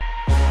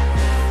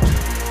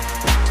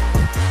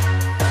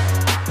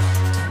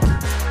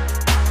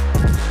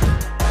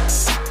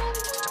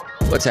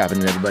What's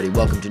happening, everybody?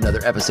 Welcome to another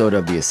episode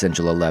of The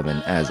Essential 11.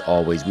 As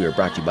always, we are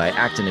brought to you by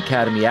Acton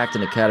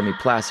Academy,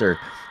 Placer,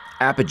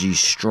 Apogee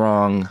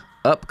Strong,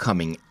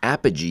 upcoming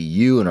Apogee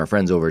U, and our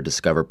friends over at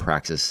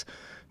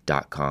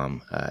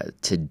discoverpraxis.com.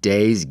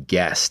 Today's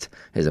guest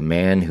is a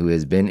man who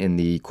has been in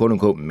the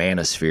quote-unquote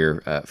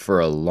manosphere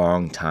for a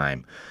long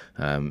time.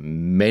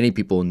 Many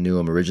people knew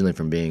him originally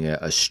from being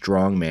a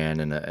strong man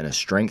and a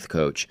strength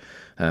coach,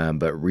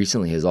 but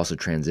recently has also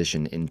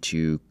transitioned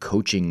into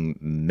coaching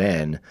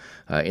men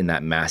in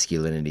that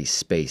masculinity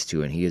space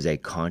too. And he is a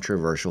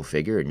controversial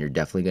figure, and you're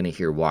definitely going to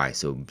hear why.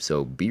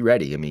 So be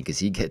ready. I mean, because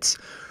he gets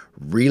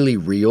really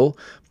real,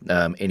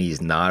 and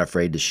he's not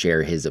afraid to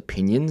share his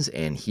opinions.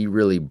 And he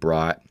really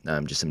brought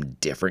just some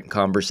different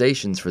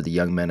conversations for the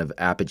young men of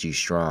Apogee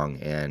Strong,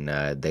 and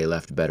they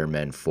left better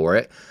men for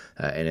it.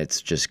 And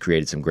it's just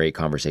created some great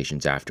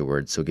conversations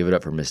afterwards. So give it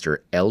up for Mr.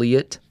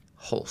 Elliott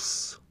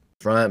Hulse.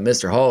 Front,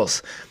 Mr.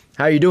 Hulse.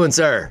 How you doing,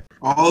 sir?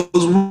 All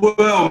is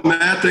well,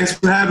 man. Thanks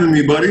for having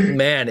me, buddy.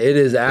 Man, it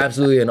is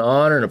absolutely an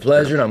honor and a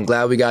pleasure, and I'm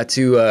glad we got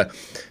to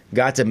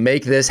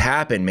make this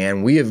happen,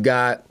 man. We have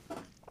got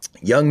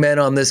young men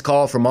on this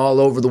call from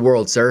all over the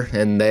world, sir,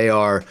 and they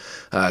are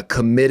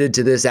committed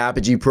to this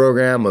Apogee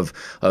program of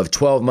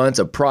 12 months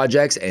of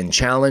projects and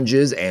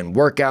challenges and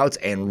workouts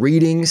and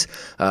readings,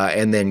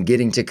 and then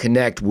getting to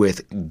connect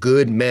with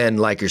good men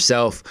like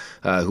yourself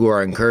who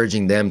are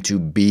encouraging them to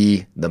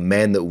be the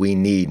men that we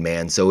need,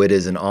 man. So it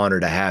is an honor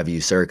to have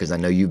you, sir, because I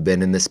know you've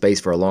been in this space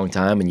for a long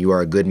time, and you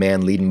are a good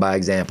man leading by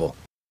example.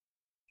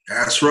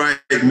 That's right,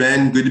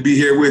 man. Good to be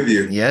here with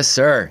you. Yes,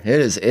 sir.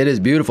 It is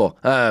beautiful.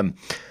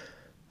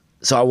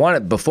 So I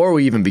wanted, before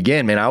we even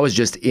begin, man, I was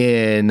just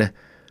in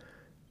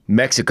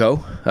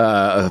Mexico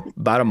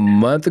about a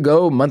month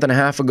and a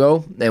half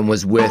ago, and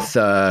was with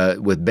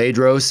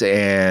Bedros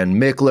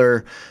and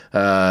Mickler,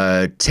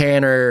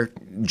 Tanner,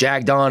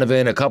 Jack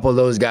Donovan, a couple of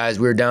those guys.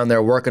 We were down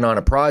there working on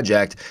a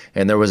project,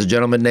 and there was a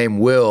gentleman named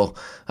Will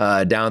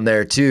down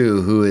there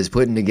too, who is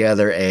putting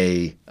together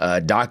a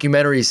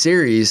documentary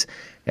series.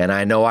 And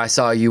I know I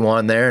saw you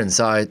on there and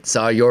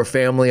saw your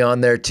family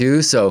on there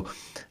too. So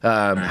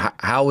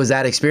how was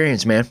that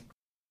experience, man?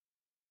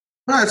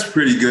 That's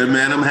pretty good,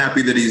 man. I'm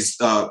happy that he's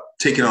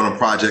taking on a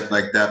project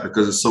like that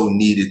because it's so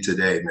needed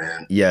today,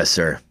 man. Yes,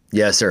 sir.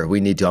 Yes, sir. We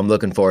need to. I'm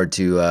looking forward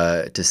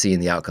to seeing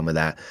the outcome of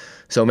that.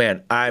 So,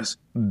 man, I've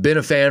been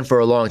a fan for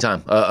a long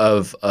time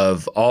of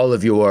all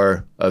of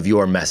your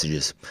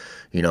messages.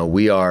 You know,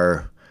 we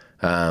had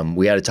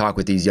a talk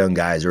with these young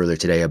guys earlier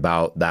today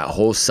about that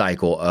whole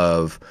cycle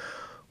of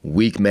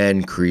weak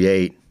men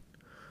create,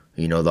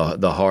 you know,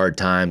 the hard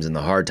times, and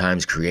the hard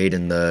times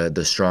creating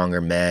the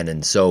stronger men.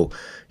 And so,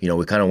 you know,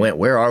 we kind of went,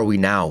 where are we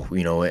now,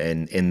 you know,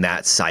 in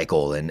that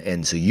cycle?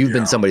 And so you've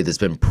been somebody that's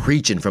been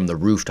preaching from the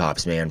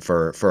rooftops, man,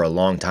 for a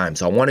long time.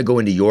 So I want to go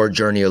into your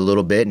journey a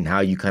little bit and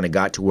how you kind of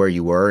got to where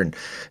you were. And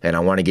I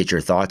want to get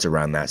your thoughts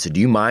around that. So do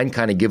you mind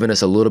kind of giving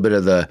us a little bit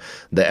of the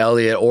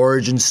Elliott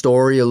origin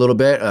story a little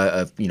bit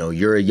of, you know,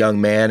 you're a young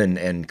man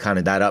and kind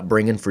of that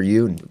upbringing for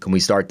you? Can we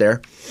start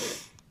there?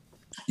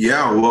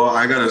 Yeah, well,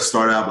 I got to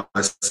start out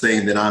by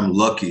saying that I'm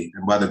lucky.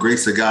 And by the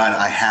grace of God,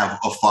 I have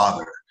a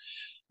father.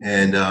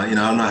 And, you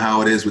know, I don't know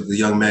how it is with the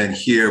young man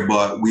here,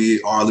 but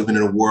we are living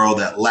in a world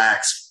that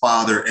lacks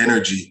father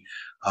energy.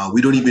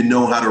 We don't even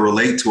know how to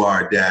relate to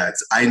our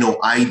dads. I know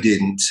I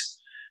didn't.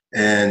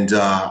 And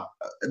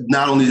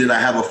not only did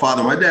I have a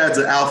father, my dad's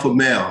an alpha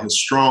male, a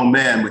strong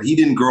man, but he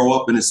didn't grow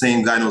up in the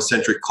same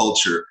gynocentric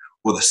culture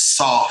or the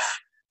soft,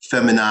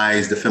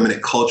 feminized,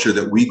 effeminate culture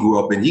that we grew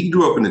up in. He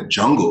grew up in the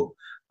jungle.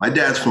 My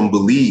dad's from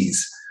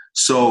Belize,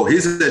 so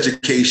his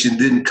education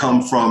didn't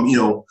come from, you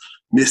know,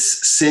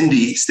 Miss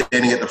Cindy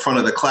standing at the front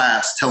of the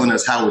class telling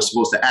us how we're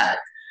supposed to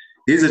act.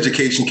 His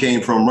education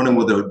came from running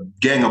with a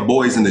gang of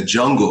boys in the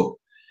jungle.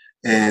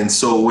 And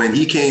so when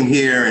he came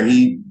here and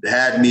he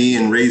had me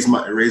and raised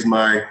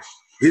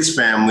his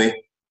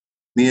family,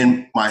 me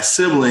and my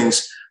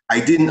siblings, I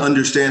didn't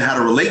understand how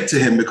to relate to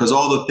him because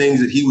all the things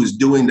that he was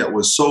doing that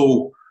was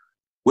so,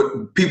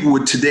 what people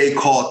would today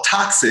call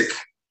toxic,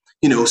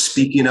 you know,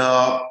 speaking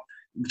up,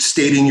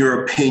 stating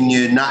your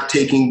opinion, not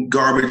taking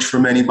garbage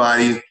from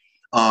anybody,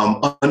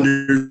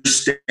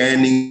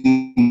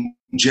 understanding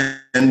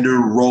gender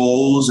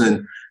roles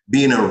and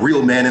being a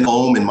real man in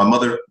home, and my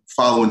mother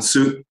following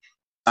suit.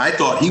 I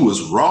thought he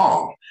was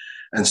wrong.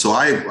 And so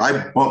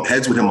I bumped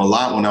heads with him a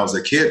lot when I was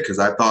a kid because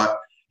I thought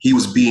he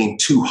was being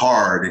too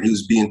hard and he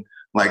was being,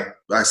 like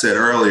I said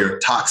earlier,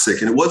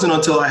 toxic. And it wasn't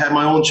until I had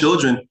my own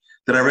children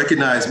that I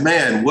recognized,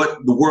 man,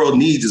 what the world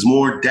needs is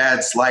more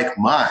dads like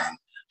mine.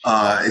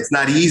 It's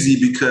not easy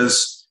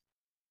because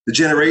the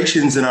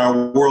generations in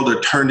our world are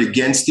turned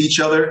against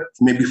each other.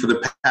 Maybe for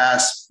the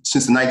past,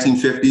 since the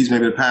 1950s,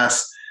 maybe the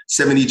past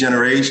 70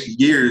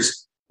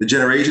 years, the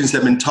generations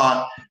have been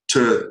taught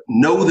to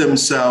know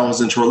themselves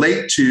and to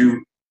relate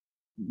to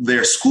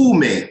their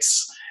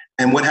schoolmates.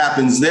 And what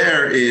happens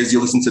there is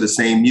you listen to the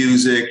same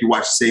music, you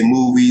watch the same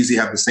movies, you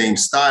have the same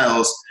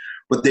styles,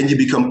 but then you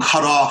become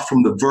cut off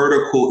from the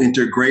vertical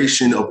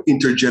integration of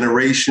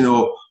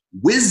intergenerational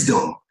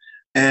wisdom.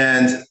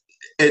 And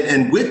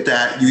and with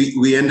that,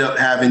 we end up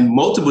having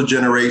multiple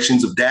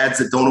generations of dads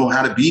that don't know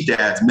how to be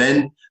dads,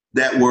 men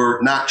that were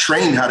not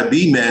trained how to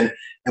be men.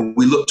 And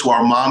we look to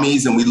our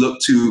mommies, and we look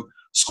to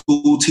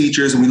school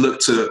teachers, and we look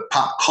to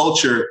pop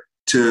culture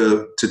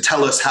to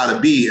tell us how to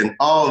be. And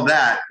all of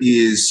that,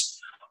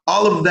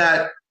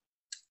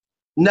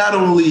 not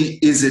only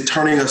is it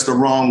turning us the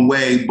wrong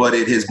way, but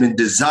it has been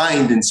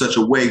designed in such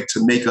a way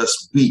to make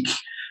us weak.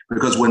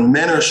 Because when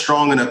men are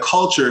strong in a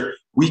culture,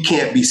 we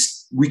can't be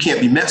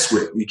messed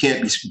with. We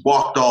can't be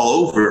walked all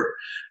over.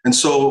 And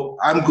so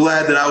I'm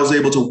glad that I was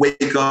able to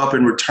wake up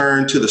and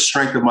return to the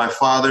strength of my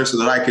father so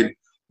that I could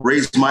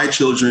raise my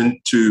children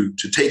to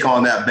take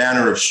on that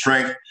banner of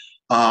strength.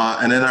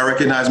 And then I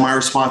recognize my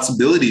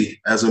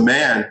responsibility as a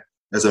man,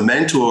 as a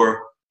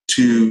mentor,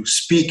 to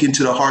speak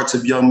into the hearts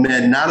of young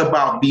men, not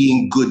about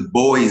being good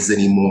boys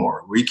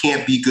anymore. We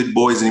can't be good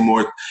boys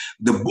anymore.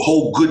 The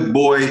whole good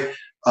boy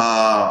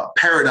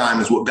paradigm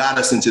is what got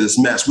us into this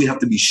mess. We have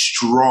to be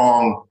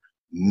strong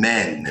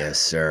men. Yes,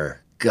 sir.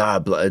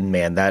 God bless,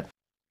 man, that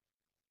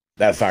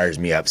fires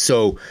me up.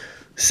 So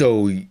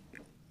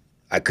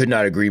I could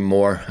not agree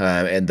more.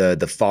 And the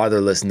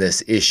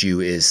fatherlessness issue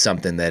is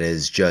something that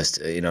is just,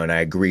 and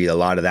I agree, a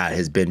lot of that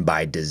has been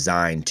by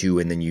design too.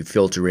 And then you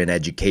filter in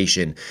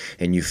education,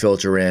 and you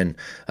filter in,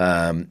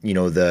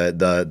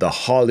 the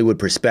Hollywood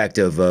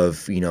perspective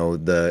of,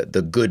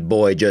 the good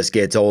boy just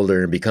gets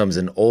older and becomes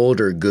an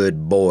older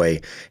good boy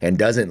and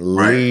doesn't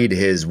lead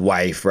his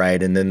wife,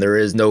 right? And then there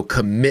is no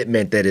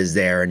commitment that is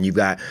there. And you've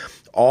got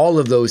all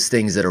of those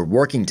things that are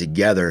working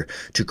together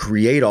to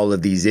create all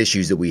of these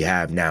issues that we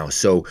have now.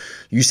 So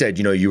you said,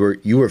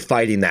 you were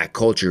fighting that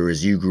culture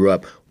as you grew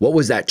up. What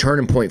was that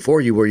turning point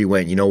for you where you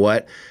went, you know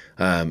what?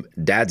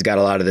 Dad's got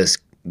a lot of this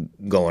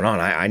going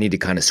on. I need to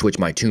kind of switch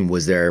my tune.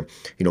 Was there,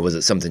 was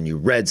it something you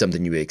read,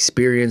 something you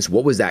experienced?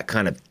 What was that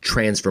kind of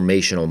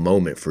transformational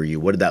moment for you?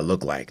 What did that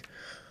look like?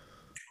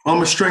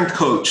 I'm a strength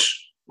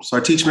coach. So I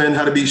teach men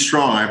how to be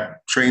strong. I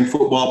train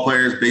football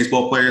players,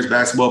 baseball players,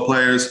 basketball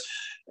players.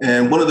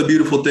 And one of the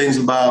beautiful things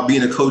about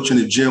being a coach in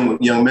the gym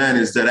with young men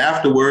is that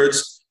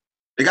afterwards,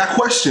 they got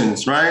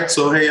questions, right?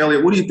 So, hey,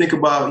 Elliott, what do you think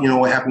about,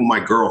 what happened with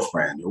my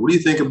girlfriend? Or what do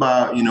you think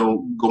about,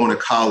 going to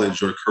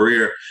college or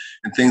career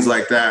and things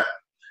like that?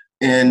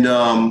 And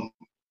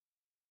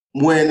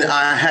when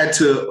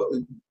I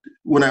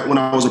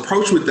was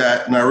approached with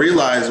that and I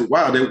realized,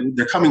 wow,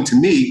 they're coming to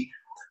me,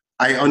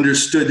 I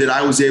understood that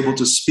I was able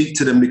to speak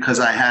to them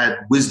because I had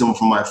wisdom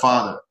from my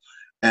father.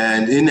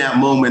 And in that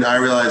moment, I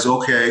realized,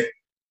 okay,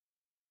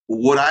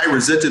 what I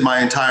resented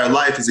my entire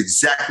life is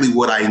exactly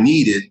what I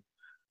needed.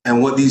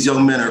 And what these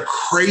young men are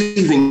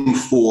craving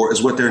for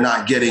is what they're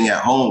not getting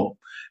at home.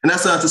 And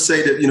that's not to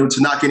say that,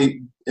 to knock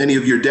any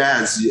of your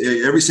dads,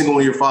 every single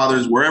one of your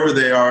fathers, wherever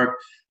they are,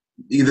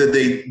 either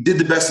they did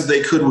the best that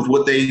they could with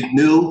what they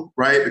knew,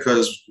 right?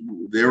 Because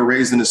they were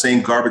raised in the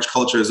same garbage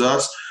culture as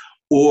us.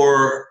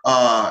 Or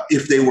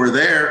if they were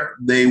there,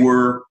 they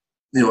were,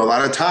 a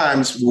lot of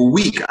times were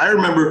weak. I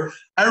remember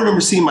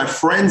seeing my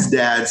friends'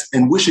 dads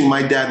and wishing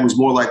my dad was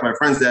more like my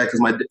friends' dad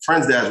because my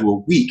friends' dads were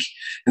weak.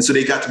 And so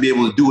they got to be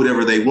able to do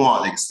whatever they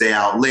want. They could stay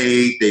out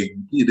late. They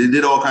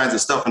did all kinds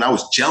of stuff. And I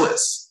was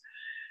jealous.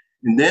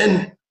 And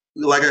then,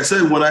 like I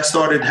said, when I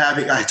started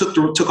I took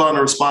on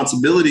the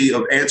responsibility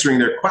of answering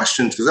their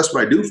questions, because that's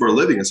what I do for a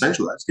living,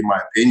 essentially. I just give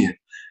my opinion.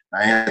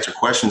 I answer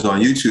questions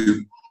on YouTube.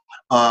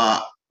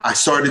 I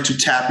started to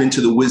tap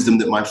into the wisdom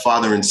that my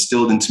father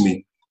instilled into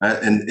me.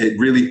 And it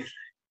really,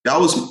 I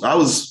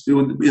was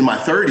in my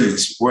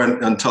 30s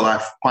until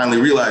I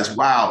finally realized,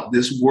 wow,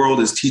 this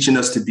world is teaching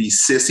us to be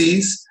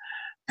sissies.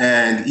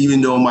 And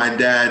even though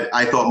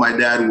I thought my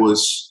dad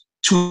was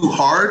too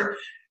hard,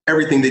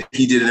 everything that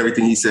he did and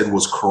everything he said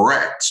was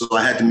correct. So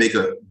I had to make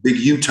a big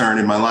U-turn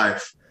in my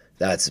life.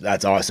 That's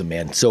awesome,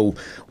 man. So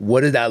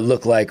what did that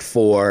look like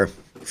for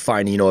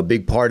finding, a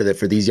big part of it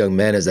for these young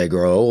men as they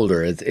grow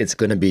older? It's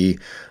going to be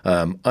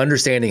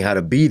understanding how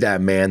to be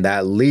that man,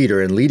 that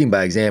leader, and leading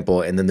by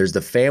example. And then there's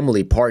the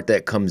family part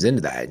that comes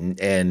into that,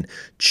 and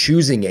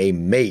choosing a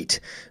mate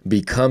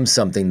becomes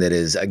something that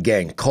is,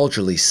 again,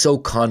 culturally so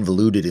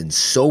convoluted and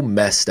so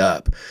messed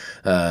up.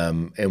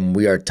 And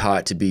we are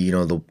taught to be,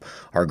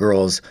 our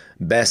girl's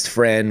best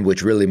friend,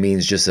 which really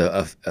means just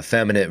a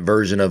effeminate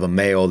version of a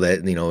male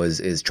that,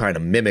 is trying to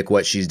mimic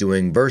what she's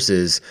doing,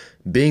 versus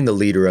being the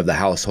leader of the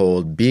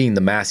household, being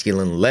the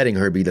masculine, letting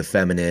her be the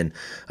feminine.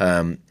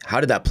 How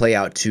did that play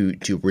out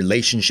to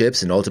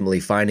relationships and ultimately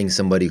finding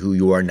somebody who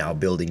you are now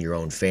building your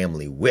own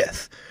family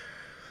with?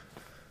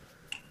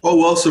 Oh,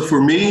 well, so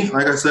for me,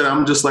 like I said,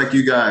 I'm just like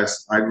you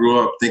guys. I grew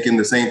up thinking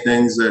the same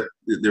things that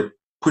they're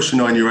pushing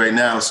on you right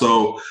now.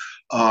 So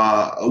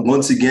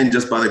once again,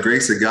 just by the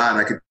grace of God,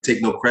 I could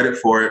take no credit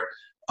for it.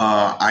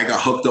 I got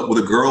hooked up with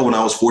a girl when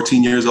I was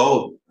 14 years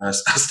old. I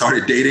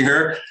started dating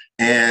her,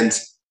 and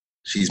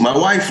she's my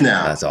wife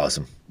now. That's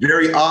awesome.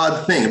 Very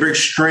odd thing, a very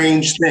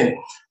strange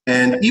thing.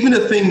 And even a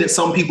thing that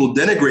some people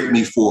denigrate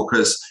me for,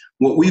 because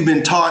what we've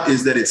been taught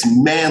is that it's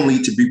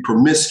manly to be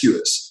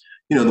promiscuous.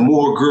 The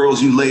more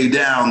girls you lay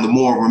down, the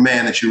more of a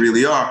man that you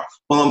really are.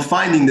 Well, I'm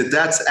finding that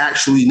that's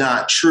actually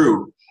not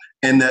true.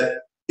 And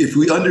that if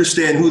we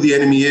understand who the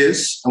enemy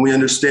is and we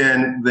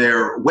understand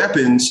their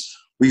weapons,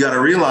 we got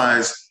to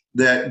realize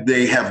that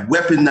they have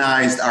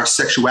weaponized our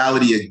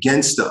sexuality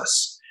against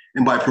us.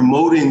 And by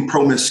promoting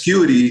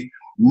promiscuity,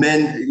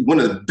 men, one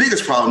of the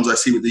biggest problems I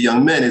see with the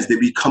young men is they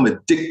become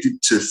addicted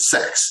to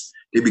sex.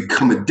 They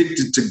become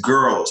addicted to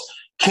girls.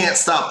 Can't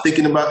stop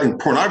thinking about, and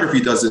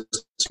pornography does it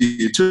to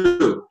you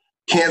too.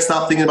 Can't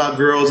stop thinking about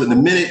girls. And the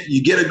minute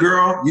you get a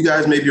girl, you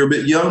guys maybe are a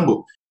bit young,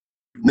 but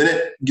the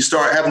minute you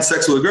start having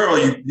sex with a girl,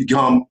 you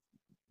become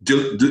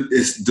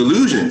it's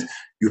delusioned.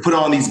 You put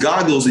on these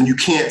goggles and you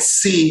can't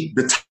see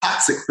the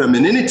toxic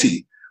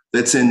femininity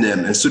that's in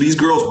them. And so these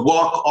girls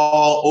walk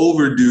all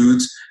over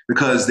dudes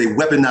because they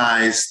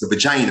weaponize the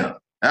vagina.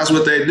 That's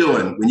what they're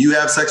doing. When you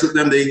have sex with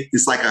them,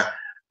 it's like a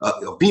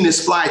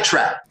Venus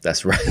flytrap.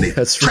 That's right. And they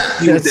That's trap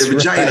right. you with That's their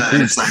vagina. right.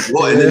 And it's like,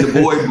 what? And then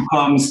the boy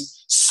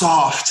becomes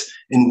soft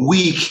and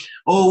weak.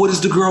 Oh, what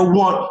does the girl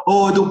want?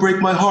 Oh, don't break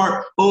my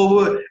heart. Oh,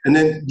 what? And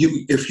then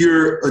if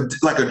you're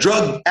like a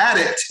drug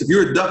addict, if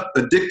you're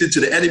addicted to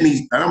the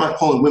enemy, and I'm not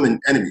calling women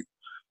enemy.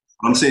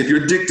 I'm saying if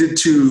you're addicted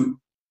to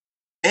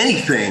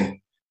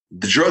anything,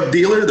 the drug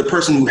dealer, the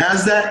person who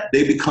has that,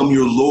 they become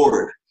your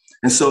lord.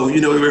 And so,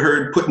 you know, you ever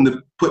heard putting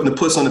the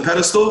puss on the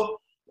pedestal?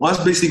 Well,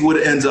 that's basically what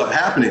ends up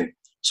happening.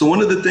 So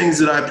one of the things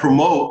that I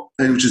promote,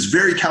 and which is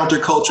very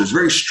counterculture, it's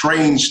very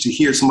strange to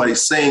hear somebody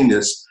saying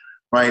this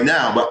right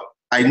now, but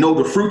I know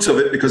the fruits of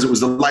it because it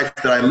was the life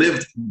that I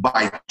lived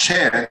by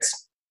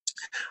chance.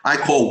 I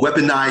call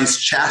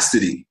weaponized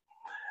chastity.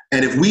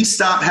 And if we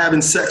stop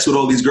having sex with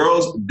all these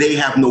girls, they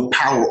have no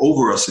power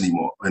over us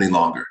any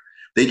longer.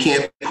 They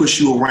can't push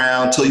you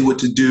around, tell you what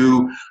to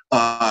do.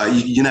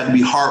 You're not gonna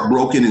be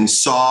heartbroken and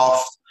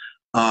soft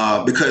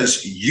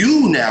because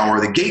you now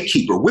are the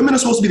gatekeeper. Women are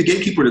supposed to be the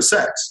gatekeeper to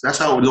sex. That's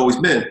how it's always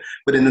been.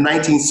 But in the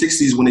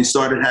 1960s, when they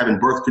started having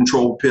birth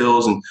control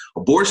pills and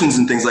abortions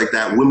and things like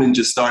that, women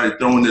just started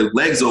throwing their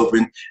legs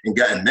open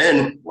and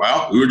men,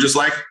 well, we were just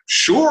like,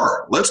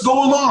 sure, let's go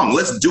along.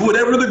 Let's do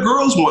whatever the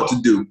girls want to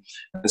do.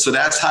 And so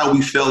that's how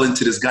we fell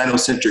into this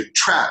gynocentric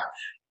trap.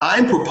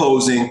 I'm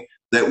proposing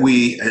that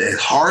we, as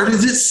hard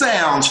as it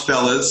sounds,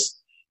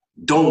 fellas,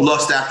 don't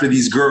lust after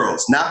these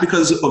girls, not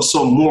because of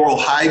some moral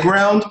high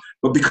ground,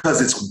 but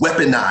because it's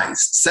weaponized.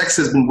 Sex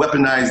has been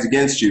weaponized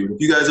against you.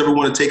 If you guys ever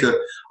want to take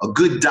a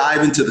good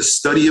dive into the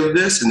study of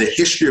this and the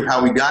history of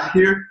how we got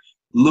here,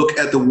 look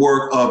at the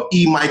work of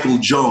E. Michael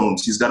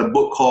Jones. He's got a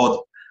book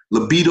called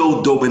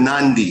Libido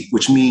Dominandi,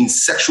 which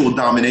means sexual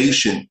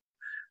domination.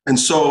 And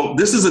so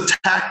this is a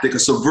tactic, a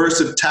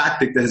subversive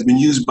tactic that has been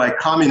used by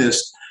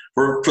communists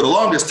for the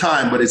longest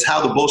time, but it's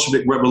how the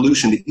Bolshevik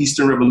Revolution, the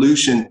Eastern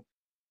Revolution,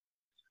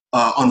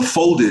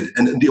 unfolded.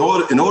 And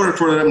in order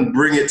for them to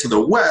bring it to the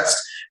West,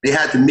 they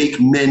had to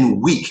make men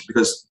weak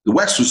because the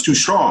West was too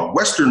strong.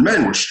 Western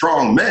men were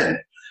strong men.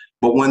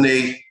 But when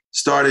they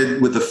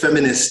started with the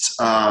feminist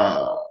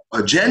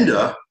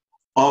agenda,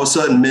 all of a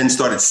sudden men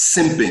started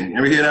simping.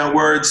 Ever hear that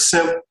word,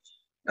 simp?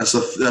 That's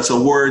a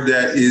word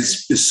that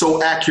is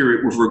so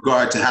accurate with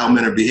regard to how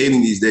men are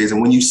behaving these days.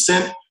 And when you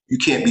simp, you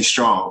can't be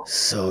strong.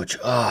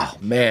 Oh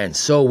man,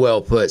 so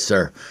well put,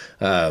 sir.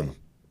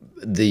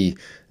 The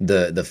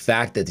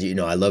fact that, you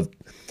know, I love.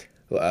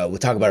 We'll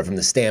talk about it from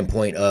the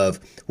standpoint of,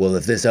 well,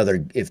 if this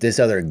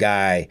other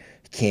guy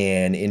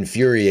can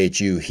infuriate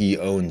you, he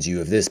owns you.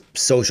 If this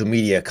social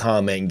media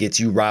comment gets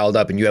you riled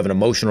up and you have an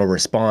emotional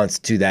response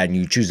to that and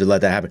you choose to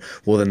let that happen,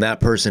 well, then that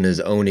person is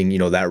owning, you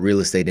know, that real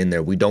estate in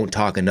there. We don't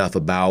talk enough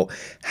about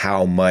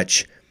how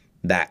much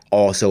that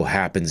also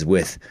happens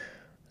with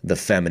the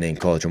feminine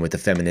culture and with the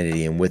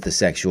femininity and with the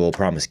sexual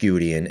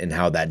promiscuity and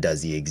how that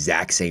does the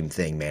exact same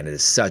thing, man. It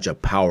is such a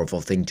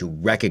powerful thing to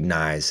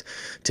recognize,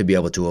 to be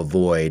able to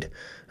avoid,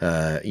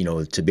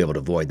 to be able to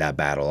avoid that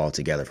battle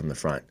altogether from the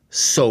front.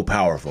 So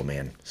powerful,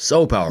 man.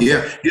 So powerful.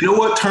 Yeah. You know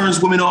what turns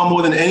women on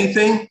more than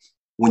anything?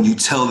 When you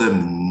tell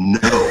them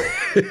no.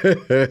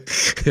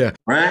 Yeah.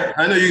 Right?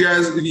 I know you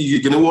guys,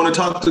 you're going to want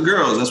to talk to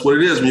girls. That's what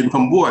it is when you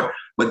become a boy.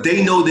 But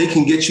they know they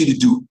can get you to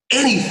do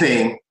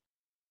anything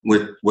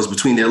with what's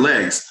between their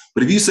legs.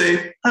 But if you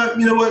say,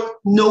 you know what,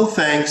 no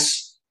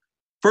thanks,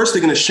 first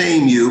they're going to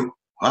shame you.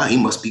 He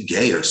must be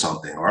gay or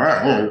something. All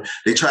right.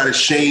 They try to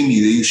shame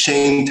you. They use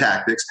shame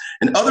tactics.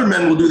 And other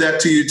men will do that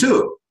to you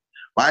too.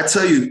 But I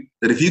tell you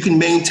that if you can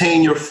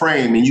maintain your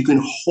frame and you can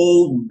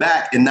hold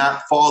back and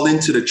not fall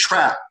into the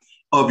trap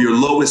of your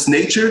lowest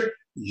nature,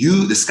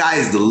 the sky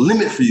is the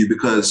limit for you,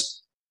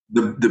 because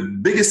the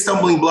biggest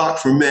stumbling block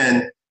for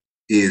men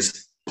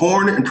is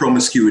porn and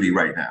promiscuity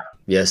right now.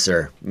 Yes,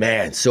 sir.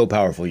 Man, so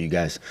powerful, you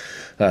guys.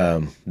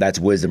 That's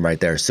wisdom right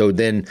there. So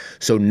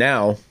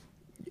now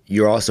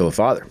you're also a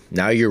father.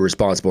 Now you're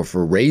responsible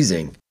for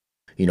raising,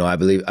 I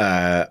believe,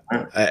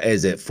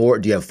 is it 4?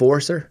 Do you have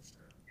 4, sir?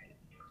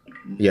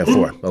 You have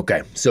 4.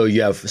 Okay. So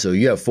you have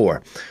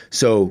 4.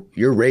 So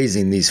you're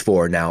raising these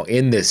 4 now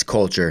in this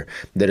culture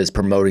that is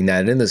promoting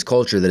that, and in this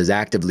culture that is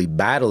actively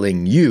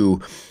battling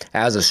you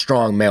as a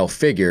strong male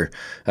figure,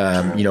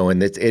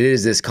 and it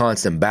is this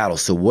constant battle.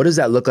 So what does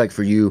that look like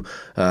for you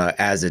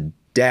as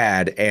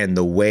dad and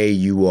the way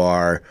you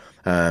are,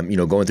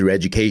 going through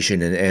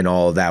education and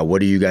all of that?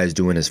 What are you guys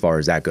doing as far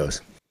as that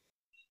goes?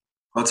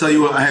 I'll tell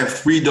you what, I have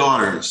 3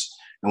 daughters.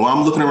 And while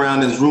I'm looking around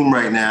this room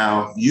right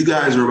now, you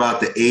guys are about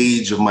the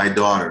age of my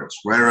daughters,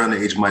 right around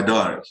the age of my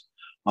daughters.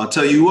 I'll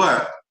tell you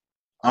what,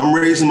 I'm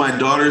raising my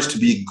daughters to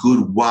be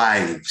good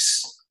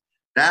wives.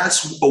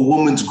 That's a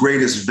woman's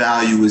greatest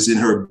value, is in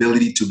her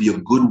ability to be a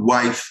good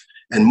wife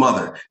and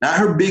mother. Not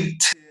her big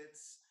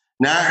tits,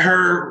 not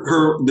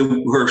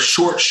her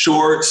short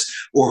shorts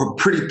or her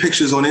pretty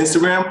pictures on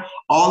Instagram.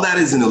 All that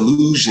is an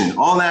illusion.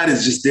 All that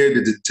is just there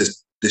to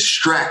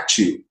distract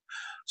you.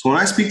 So when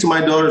I speak to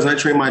my daughters and I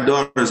train my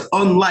daughters,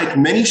 unlike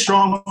many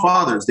strong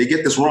fathers, they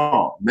get this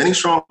wrong. Many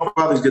strong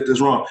fathers get this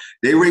wrong.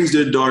 They raise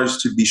their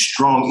daughters to be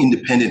strong,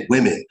 independent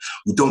women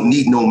who don't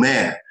need no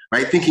man,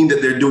 right? Thinking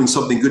that they're doing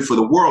something good for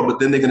the world, but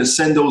then they're going to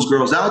send those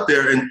girls out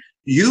there, and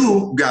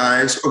you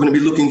guys are going to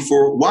be looking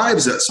for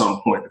wives at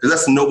some point, because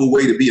that's the noble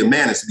way to be a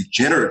man, is to be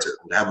generative,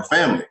 to have a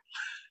family.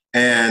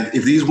 And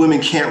if these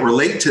women can't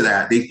relate to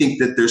that, they think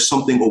that there's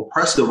something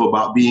oppressive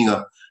about being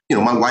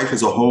my wife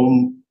is a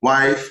home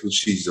wife.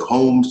 She's a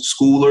home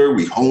schooler.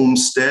 We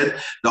homestead.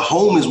 The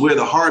home is where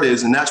the heart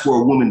is, and that's where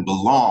a woman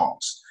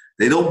belongs.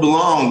 They don't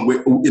belong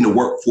in the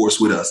workforce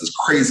with us, as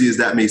crazy as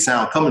that may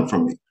sound coming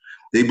from me.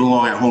 They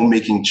belong at home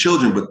making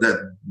children, but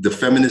that the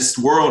feminist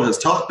world has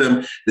taught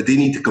them that they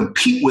need to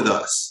compete with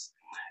us.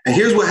 And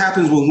here's what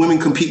happens when women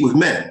compete with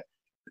men.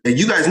 And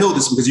you guys know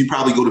this because you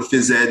probably go to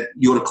phys ed,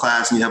 you go to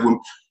class, and you have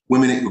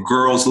little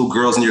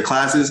girls in your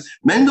classes.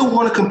 Men don't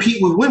want to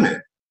compete with women.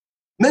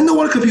 Men don't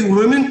want to compete with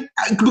women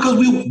because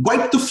we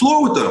wipe the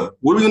floor with them.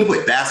 What are we going to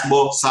play?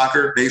 Basketball,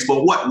 soccer,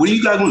 baseball? What? What are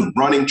you guys doing?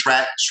 Running,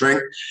 track,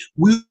 strength?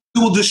 We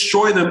will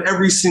destroy them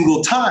every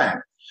single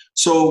time.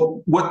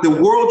 So what the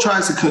world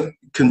tries to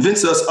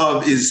convince us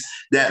of is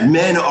that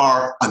men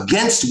are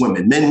against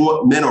women.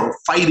 Men are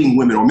fighting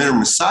women, or men are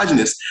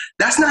misogynists.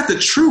 That's not the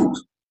truth.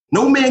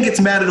 No man gets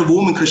mad at a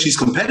woman because she's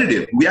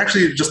competitive. We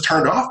actually just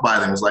turned off by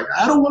them. It's like,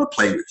 I don't want to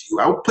play with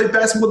you. I would play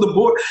basketball with the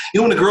boy.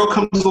 When the girl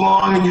comes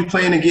along and you're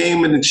playing a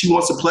game and then she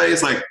wants to play,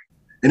 it's like,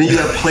 and then you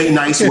got to play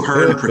nice with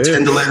her and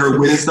pretend to let her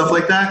win and stuff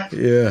like that.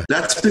 Yeah,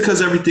 that's because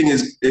everything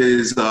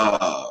is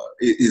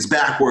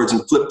backwards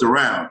and flipped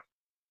around.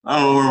 I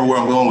don't remember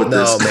where I'm going with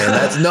this.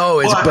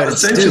 No, man, but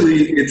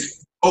essentially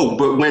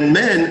but when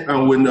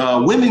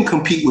women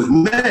compete with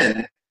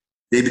men,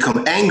 they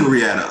become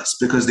angry at us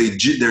because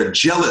they're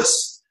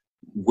jealous.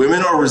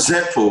 Women are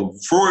resentful.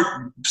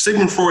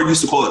 Sigmund Freud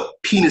used to call it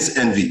penis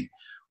envy.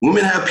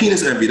 Women have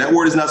penis envy. That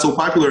word is not so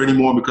popular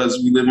anymore because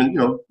we live in,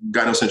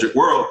 gynocentric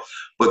world.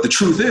 But the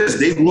truth is,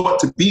 they want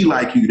to be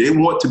like you. They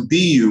want to be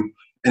you.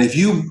 And if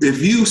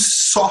you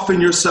soften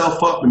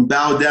yourself up and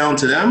bow down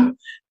to them,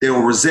 they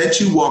will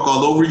resent you, walk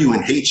all over you,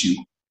 and hate you.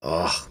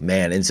 Oh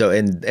man. And so,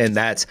 and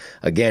that's,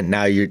 again,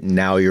 now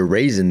you're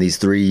raising these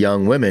 3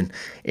 young women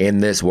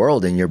in this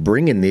world, and you're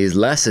bringing these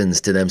lessons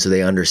to them so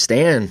they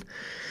understand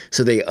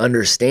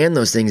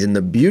those things and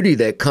the beauty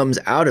that comes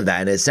out of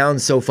that. And it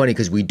sounds so funny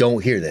because we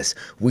don't hear this.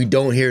 We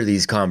don't hear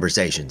these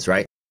conversations,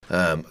 right?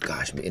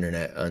 Gosh, my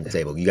internet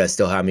unstable. You guys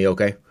still have me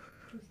okay?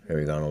 There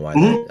we go. I don't know why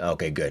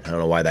okay, good. I don't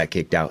know why that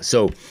kicked out.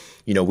 So,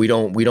 we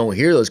don't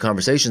hear those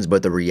conversations,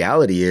 but the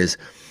reality is,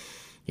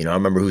 I don't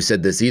remember who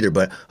said this either,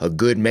 but a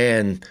good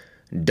man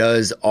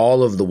does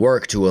all of the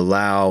work to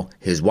allow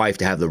his wife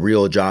to have the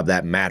real job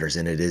that matters.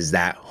 And it is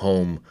that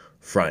home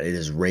front. It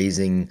is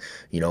raising,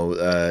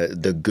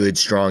 the good,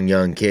 strong,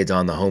 young kids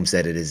on the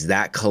homestead. It is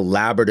that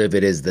collaborative.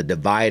 It is the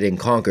divide and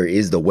conquer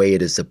is the way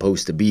it is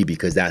supposed to be,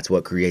 because that's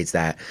what creates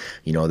that,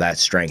 that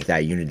strength,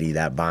 that unity,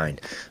 that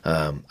bind.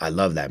 I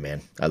love that,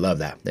 man. I love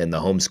that. And the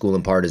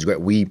homeschooling part is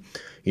great.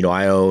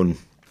 I own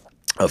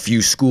a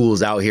few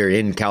schools out here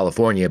in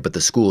California, but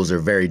the schools are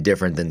very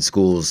different than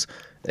schools.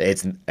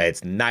 It's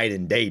night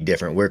and day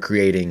different. We're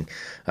creating,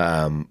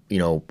 work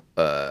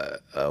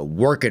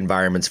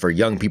environments for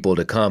young people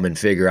to come and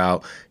figure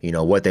out,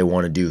 what they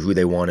want to do, who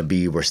they want to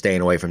be. We're staying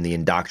away from the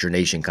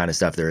indoctrination kind of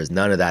stuff. There is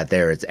none of that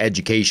there. It's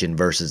education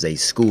versus a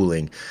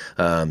schooling.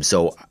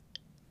 So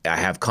I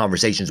have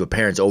conversations with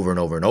parents over and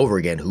over and over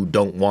again who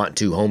don't want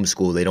to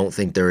homeschool. They don't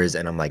think there is.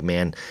 And I'm like,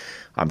 man,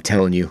 I'm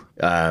telling you,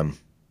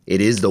 it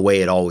is the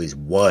way it always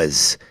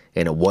was,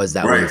 and it was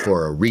that way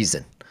for a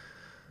reason.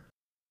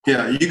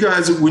 Yeah, you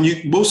guys,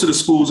 most of the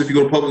schools, if you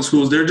go to public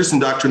schools, they're just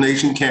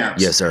indoctrination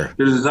camps. Yes, sir.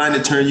 They're designed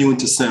to turn you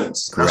into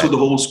simps. Correct. That's what the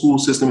whole school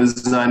system is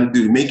designed to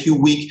do, make you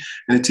weak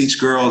and to teach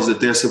girls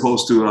that they're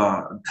supposed to.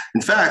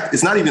 In fact,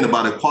 it's not even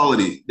about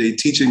equality. They're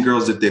teaching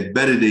girls that they're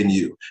better than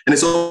you. And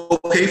it's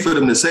okay for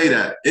them to say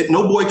that.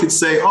 No boy could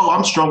say, oh,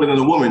 I'm stronger than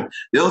a woman.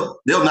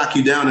 They'll knock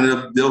you down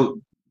and they'll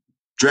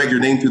drag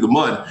your name through the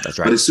mud. That's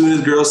right. But as soon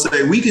as girls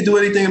say, we can do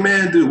anything a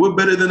man do, we're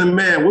better than a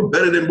man, we're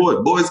better than boys.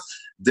 Boys,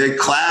 they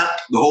clap.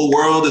 The whole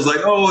world is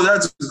like, "Oh,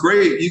 that's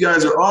great! You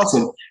guys are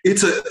awesome."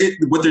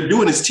 What they're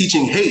doing is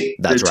teaching hate.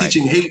 That's right.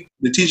 Teaching hate.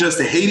 They're teaching us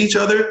to hate each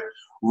other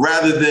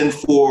rather than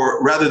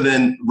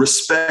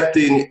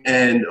respecting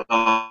and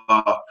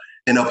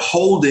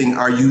upholding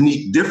our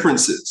unique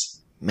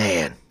differences.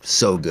 Man,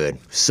 So good.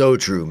 So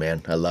true,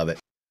 man. I love it.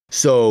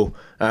 So,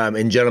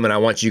 and gentlemen, I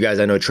want you guys,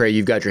 I know Trey,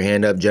 you've got your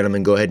hand up.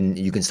 Gentlemen, go ahead and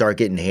you can start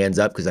getting hands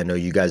up because I know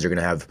you guys are going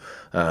to have,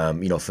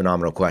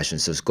 phenomenal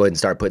questions. So go ahead and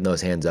start putting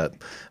those hands up.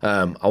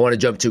 I want to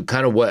jump to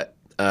kind of what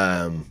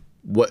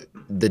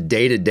the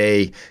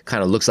day-to-day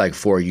kind of looks like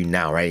for you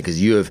now, right?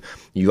 Because you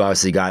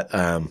obviously got,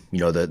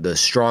 the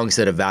strong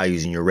set of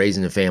values, and you're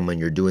raising a family and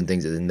you're doing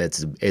things, and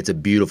it's a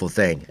beautiful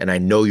thing. And I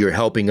know you're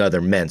helping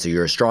other men. So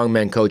you're a strong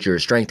man coach, you're a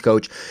strength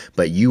coach,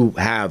 but you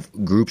have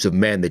groups of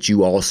men that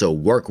you also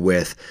work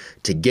with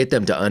to get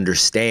them to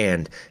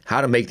understand how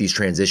to make these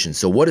transitions.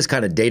 So what does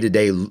kind of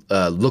day-to-day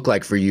look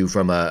like for you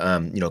from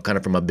kind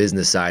of from a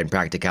business side and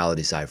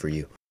practicality side for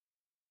you?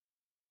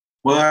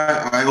 Well,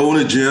 I own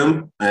a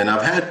gym, and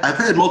I've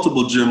had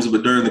multiple gyms,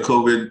 but during the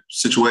COVID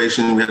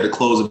situation, we had to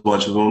close a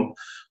bunch of them.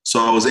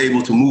 So I was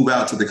able to move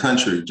out to the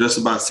country. Just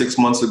about 6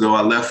 months ago,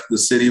 I left the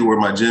city where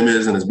my gym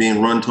is, and it's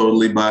being run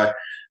totally by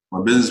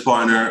my business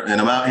partner. And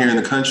I'm out here in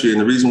the country.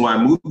 And the reason why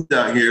I moved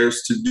out here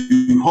is to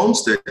do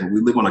homesteading. We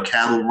live on a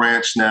cattle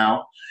ranch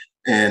now,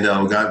 and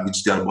we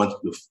just got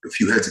a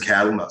few heads of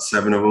cattle, about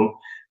 7 of them.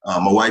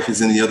 My wife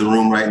is in the other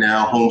room right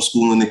now,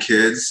 homeschooling the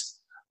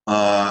kids,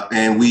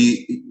 and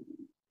we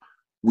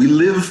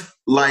live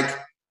like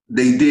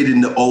they did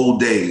in the old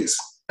days.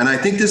 And I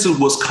think this is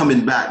what's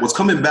coming back. What's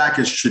coming back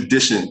is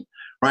tradition,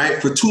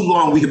 right? For too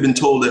long, we have been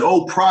told that,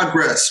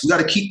 progress, we got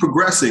to keep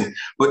progressing.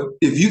 But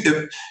if you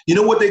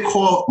know what they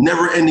call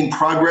never-ending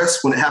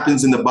progress when it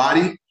happens in the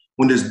body,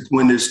 when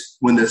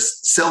the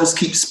cells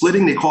keep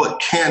splitting, they call it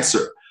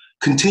cancer.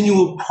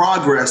 Continual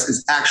progress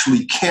is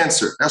actually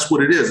cancer. That's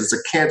what it is. It's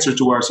a cancer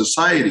to our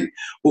society.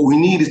 What we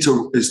need is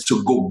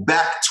to go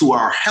back to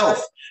our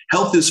health.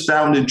 Health is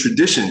found in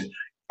tradition.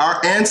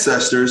 Our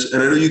ancestors,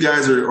 and I know you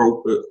guys we're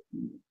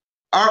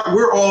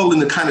all in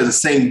the kind of the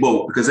same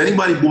boat, because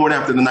anybody born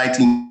after the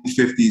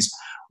 1950s,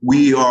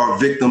 we are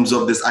victims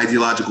of this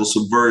ideological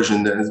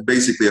subversion that is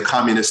basically a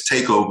communist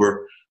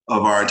takeover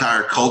of our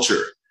entire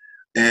culture.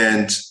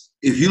 And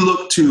if you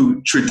look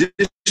to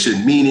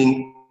tradition,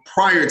 meaning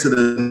prior to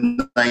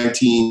the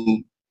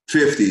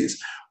 1950s,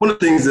 one of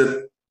the things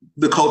that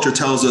the culture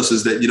tells us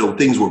is that,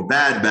 things were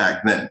bad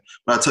back then.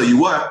 But I'll tell you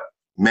what,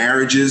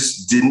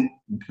 marriages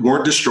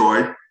weren't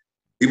destroyed.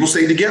 People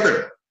stayed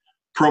together.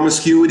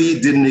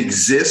 Promiscuity didn't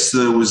exist, so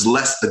there was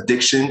less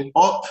addiction.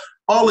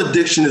 All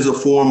addiction is a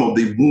form of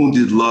the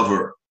wounded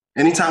lover.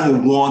 Anytime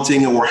we're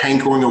wanting or we're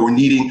hankering or we're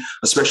needing,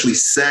 especially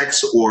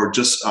sex, or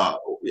just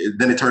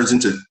then it turns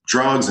into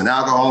drugs and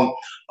alcohol.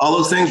 All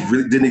those things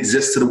really didn't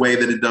exist to the way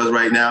that it does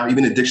right now.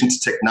 Even addiction to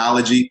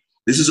technology.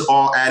 This is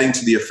all adding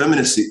to the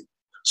effeminacy.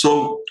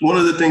 So one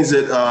of the things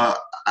that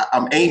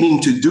I'm aiming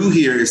to do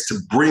here is to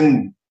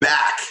bring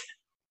back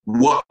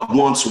what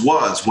once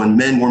was, when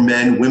men were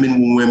men,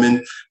 women were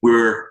women. We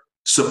were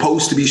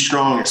supposed to be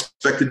strong,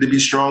 expected to be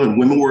strong, and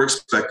women were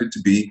expected to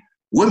be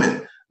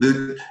women.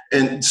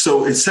 And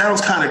so it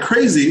sounds kind of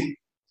crazy,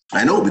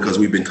 I know, because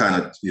we've been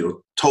kind of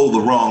told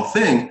the wrong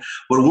thing,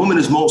 but a woman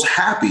is most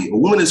happy. A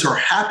woman is her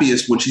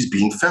happiest when she's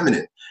being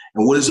feminine.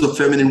 And what does a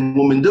feminine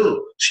woman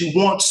do? She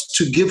wants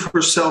to give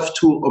herself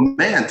to a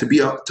man, to be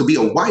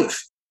a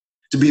wife,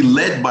 to be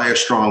led by a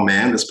strong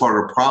man. That's part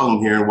of the problem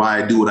here, and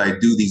why I do what I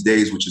do these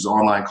days, which is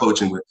online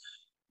coaching, with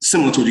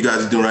similar to what you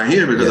guys are doing right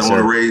here, because I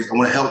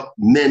want to help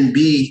men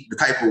be the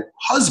type of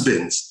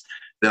husbands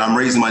that I'm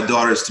raising my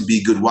daughters to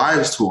be good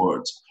wives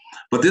towards.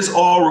 But this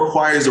all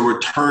requires a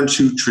return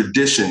to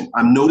tradition.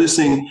 I'm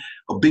noticing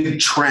a big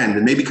trend,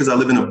 and maybe because I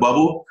live in a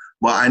bubble,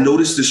 but I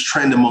noticed this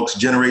trend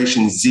amongst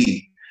Generation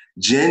Z.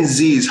 Gen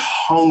Z is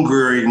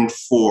hankering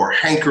for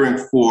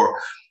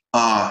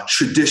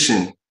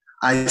tradition.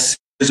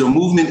 There's a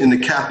movement in the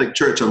Catholic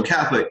Church. I'm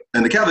Catholic,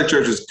 and the Catholic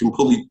Church has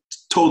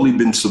totally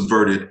been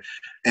subverted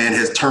and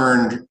has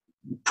turned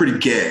pretty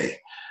gay.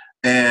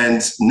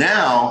 And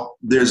now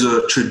there's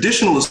a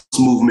traditionalist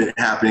movement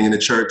happening in the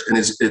church, and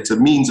it's a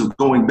means of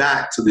going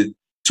back to the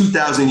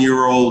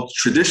 2,000-year-old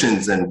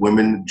traditions, and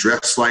women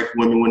dress like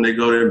women when they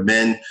go there,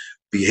 men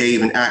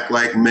behave and act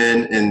like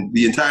men. And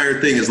the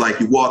entire thing is like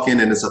you walk in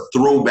and it's a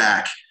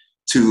throwback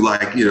to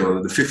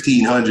the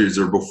 1500s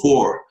or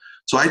before.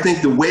 So I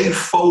think the way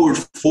forward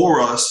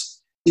for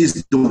us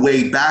is the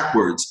way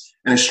backwards.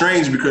 And it's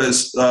strange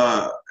because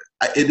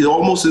it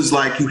almost is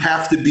like you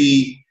have to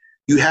be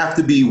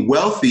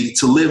wealthy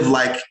to live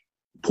like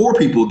poor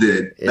people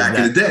did back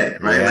in the day,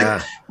 right? Yeah.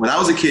 Like when I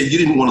was a kid, you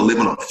didn't want to live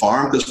on a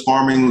farm because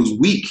farming was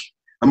weak.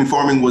 I mean,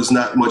 farming was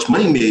not much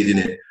money made in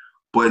it.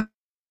 But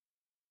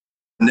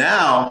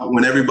now,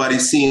 when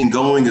everybody's seeing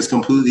going is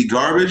completely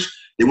garbage,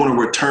 they want to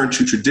return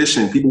to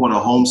tradition. People want to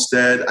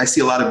homestead. I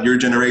see a lot of your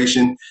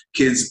generation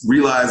kids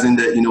realizing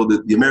that,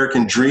 the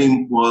American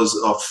dream was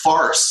a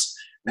farce,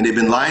 and they've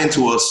been lying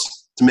to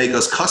us to make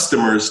us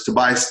customers to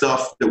buy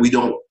stuff that we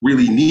don't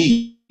really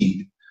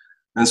need.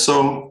 And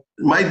so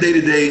my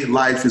day-to-day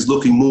life is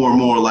looking more and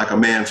more like a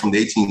man from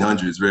the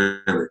 1800s,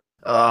 really.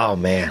 Oh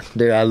man,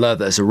 dude, I love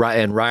that. So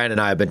Ryan and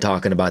I have been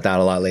talking about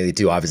that a lot lately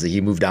too. Obviously, he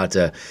moved out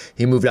to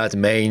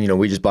Maine. You know,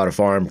 we just bought a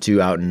farm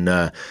too out in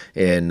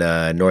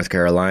North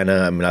Carolina.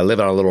 I mean, I live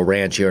on a little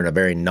ranch here in a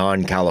very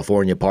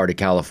non-California part of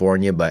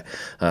California, but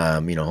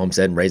you know,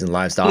 homestead and raising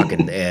livestock,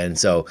 and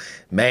so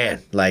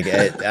man, like,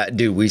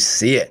 dude, we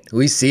see it,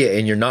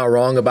 and you're not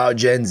wrong about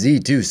Gen Z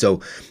too.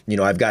 So, you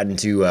know, I've gotten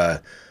to.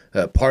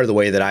 Part of the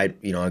way that I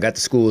got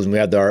to schools and we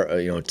had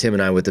Tim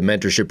and I with the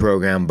mentorship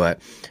program, but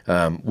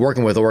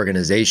working with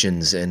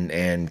organizations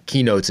and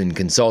keynotes and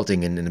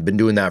consulting and have been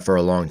doing that for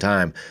a long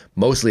time,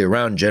 mostly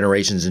around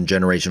generations and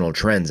generational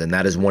trends. And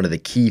that is one of the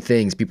key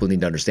things people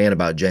need to understand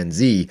about Gen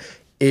Z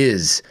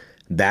is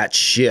that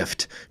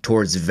shift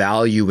towards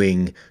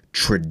valuing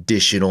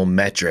traditional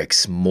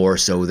metrics more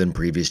so than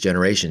previous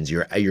generations.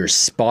 You're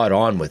spot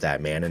on with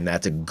that, man, and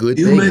that's a good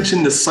You thing.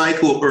 mentioned the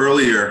cycle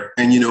earlier,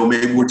 and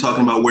maybe we're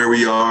talking about where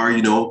we are.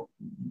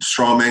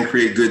 Strong men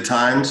create good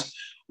times.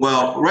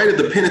 Well, right at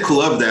the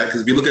pinnacle of that,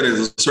 because if you look at it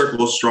as a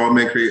circle, strong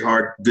men create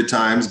good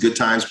times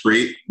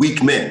create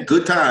weak men.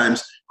 Good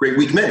times create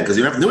weak men because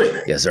you don't have to do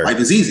anything. Yes, sir. Life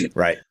is easy.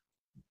 Right.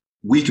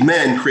 Weak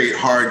men create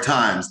hard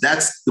times.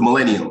 That's the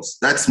millennials.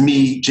 That's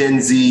me,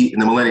 Gen Z,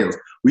 and the millennials.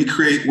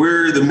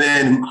 We're the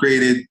men who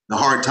created the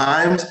hard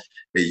times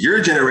that your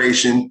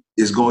generation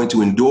is going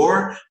to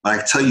endure. But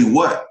I tell you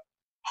what,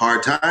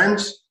 hard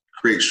times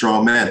create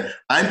strong men.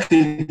 I'm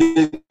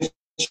convinced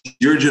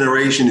your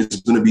generation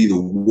is going to be the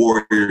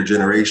warrior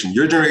generation.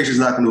 Your generation is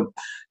not going to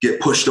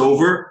get pushed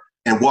over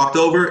and walked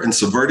over and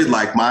subverted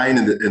like mine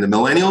and the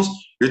millennials.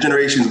 Your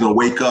generation is going to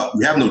wake up.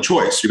 We have no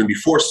choice. You're going to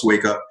be forced to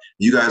wake up.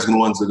 You guys are the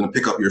ones that are going to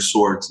pick up your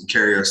swords and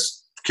carry us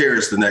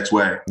the next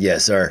way.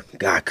 Yes, sir.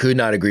 God, could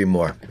not agree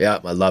more. Yeah,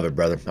 I love it,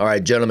 brother. All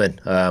right, gentlemen,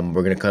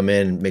 we're going to come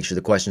in and make sure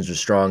the questions are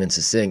strong and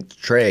succinct.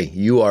 Trey,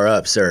 you are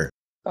up, sir.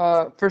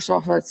 First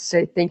off, let's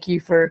say thank you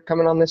for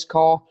coming on this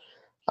call.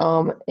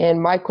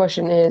 And my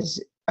question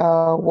is,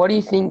 what do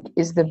you think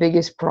is the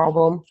biggest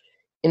problem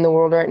in the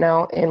world right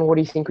now, and what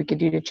do you think we could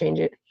do to change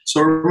it?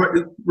 So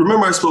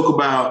remember I spoke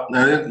about,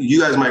 you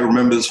guys might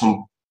remember this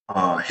from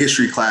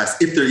history class,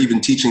 if they're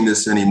even teaching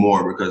this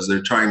anymore, because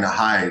they're trying to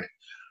hide.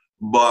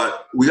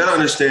 But we got to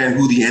understand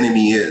who the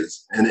enemy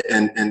is. And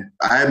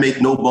I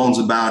make no bones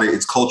about it.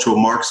 It's cultural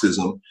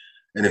Marxism.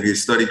 And if you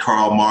study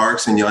Karl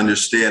Marx and you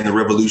understand the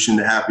revolution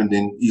that happened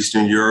in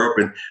Eastern Europe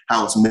and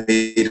how it's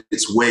made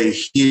its way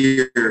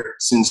here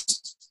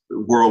since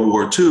World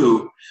War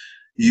II,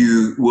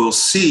 you will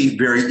see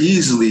very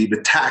easily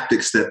the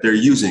tactics that they're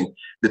using.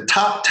 The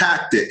top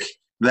tactic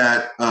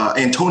that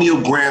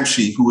Antonio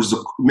Gramsci, who was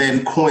the man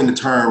who coined the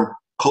term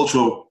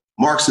cultural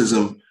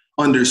Marxism,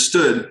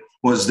 understood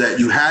was that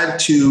you had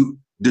to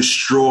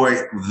destroy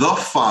the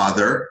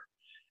father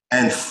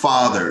and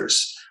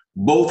fathers,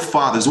 both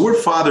fathers. The word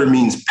father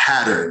means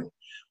pattern.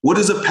 What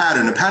is a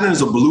pattern? A pattern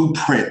is a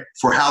blueprint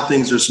for how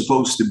things are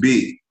supposed to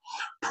be.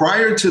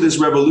 Prior to this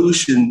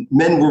revolution,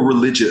 men were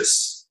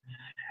religious.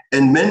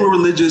 And men were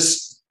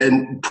religious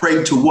and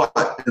prayed to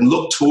what? And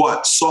looked to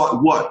what?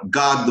 Sought what?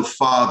 God the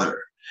Father.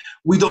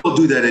 We don't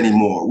do that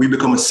anymore. We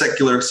become a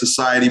secular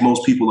society.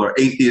 Most people are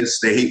atheists.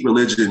 They hate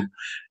religion.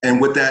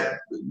 And with that,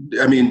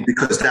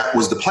 because that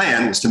was the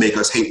plan, was to make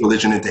us hate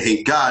religion and to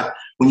hate God.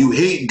 When you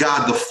hate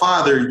God the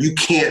Father, you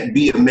can't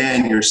be a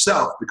man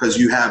yourself because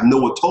you have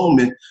no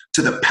atonement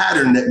to the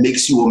pattern that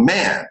makes you a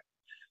man.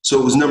 So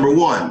it was number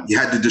one, you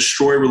had to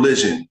destroy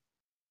religion.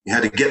 You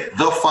had to get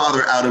the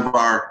Father out of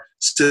our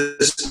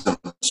system.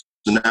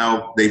 So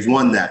now they've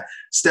won that.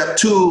 Step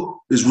two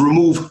is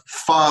remove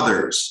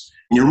fathers.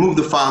 And you remove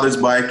the fathers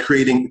by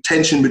creating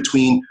tension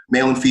between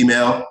male and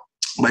female,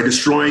 by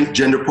destroying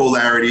gender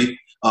polarity.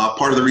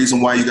 Part of the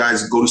reason why you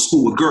guys go to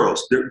school with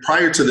girls.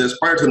 Prior to the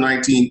early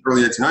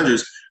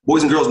 1900s,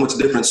 boys and girls went to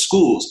different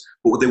schools.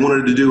 But what they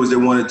wanted to do is they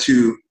wanted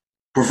to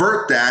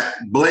pervert that,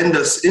 blend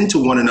us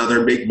into one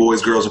another, make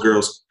boys girls and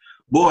girls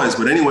boys.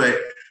 But anyway,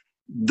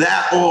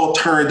 that all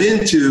turned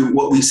into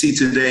what we see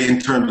today in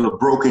terms of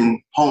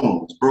broken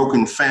homes,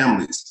 broken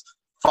families,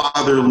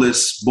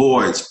 fatherless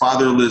boys,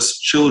 fatherless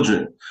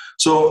children.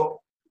 So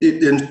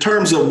in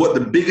terms of what the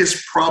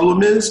biggest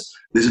problem is,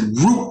 the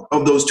root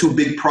of those two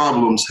big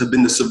problems have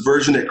been the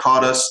subversion that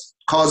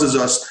causes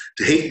us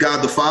to hate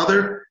God the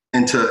Father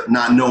and to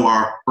not know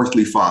our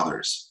earthly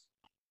fathers.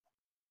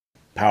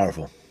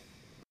 Powerful.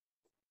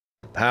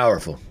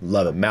 Powerful.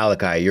 Love it.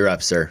 Malachi, you're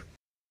up, sir.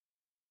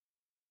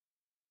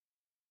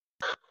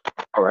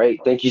 All right.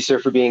 Thank you, sir,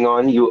 for being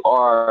on. You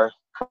are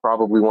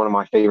probably one of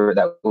my favorite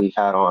that we've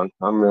had on.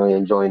 I'm really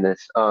enjoying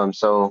this.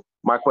 So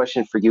my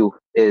question for you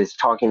is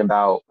talking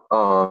about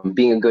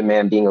being a good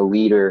man, being a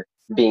leader,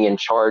 being in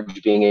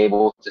charge, being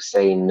able to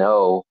say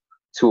no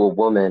to a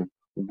woman.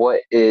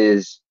 What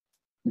is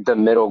the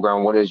middle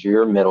ground? What is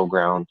your middle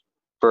ground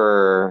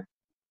for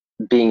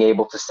being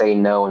able to say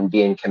no and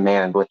be in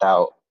command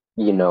without,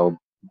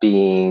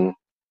 being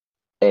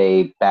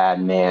a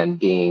bad man,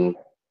 being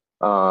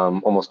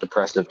almost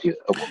oppressive to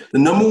a woman? The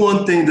number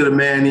one thing that a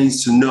man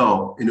needs to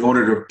know in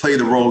order to play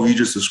the role you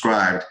just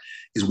described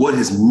is what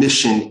his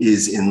mission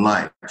is in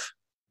life.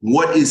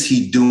 What is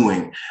he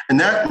doing? And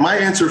that my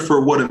answer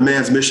for what a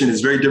man's mission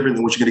is very different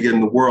than what you're going to get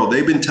in the world.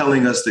 They've been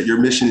telling us that your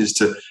mission is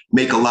to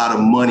make a lot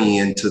of money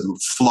and to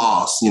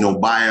floss,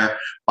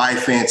 buy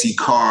fancy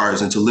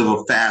cars and to live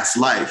a fast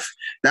life.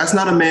 That's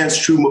not a man's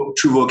true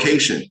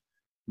vocation.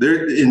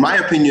 There, in my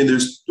opinion,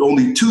 there's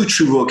only two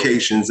true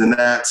vocations, and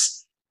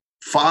that's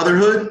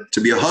fatherhood,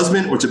 to be a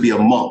husband, or to be a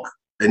monk.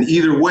 And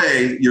either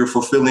way, you're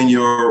fulfilling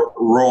your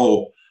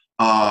role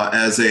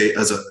as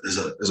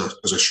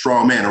a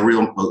strong man,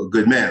 a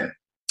good man.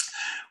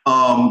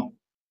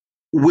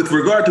 With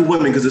regard to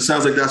women, because it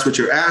sounds like that's what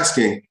you're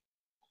asking,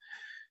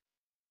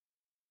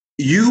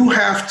 we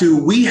have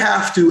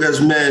to,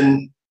 as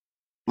men,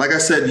 like I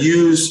said,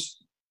 use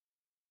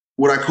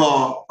what I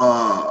call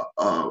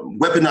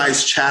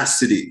weaponized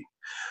chastity.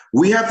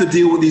 We have to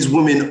deal with these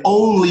women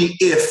only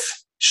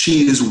if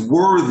she is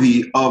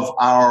worthy of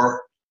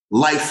our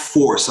life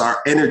force,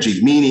 our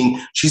energy,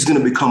 meaning she's going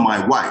to become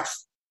my wife.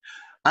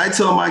 I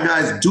tell my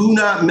guys, do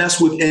not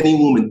mess with any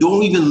woman.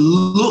 Don't even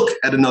look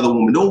at another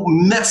woman.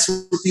 Don't mess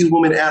with these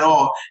women at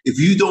all if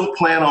you don't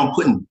plan on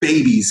putting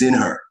babies in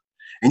her.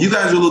 And you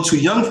guys are a little too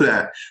young for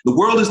that. The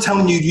world is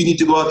telling you you need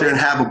to go out there and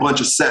have a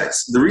bunch of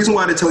sex. The reason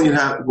why they're telling you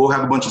to go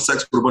have a bunch of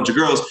sex with a bunch of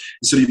girls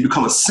is so you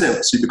become a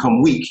simp, so you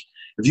become weak.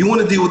 If you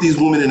want to deal with these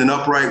women in an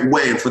upright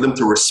way and for them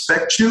to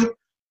respect you,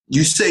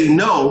 you say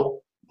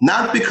no,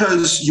 not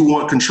because you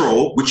want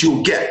control, which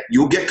you'll get.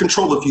 You'll get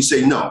control if you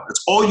say no.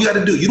 That's all you got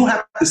to do. You don't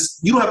have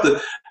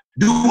to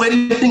do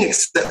anything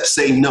except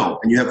say no,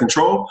 and you have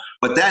control.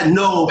 But that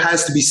no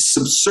has to be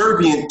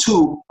subservient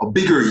to a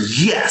bigger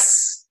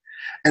yes.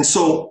 And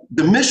so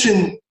the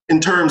mission in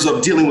terms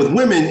of dealing with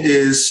women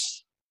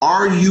is,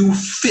 are you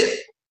fit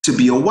to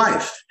be a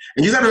wife?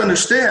 And you got to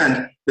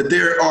understand that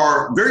there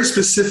are very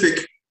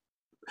specific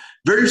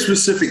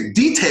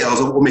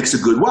details of what makes a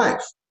good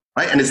wife,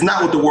 right? And it's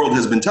not what the world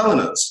has been telling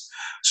us.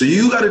 So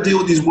you got to deal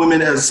with these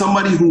women as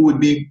somebody who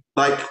would be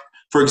like,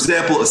 for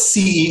example, a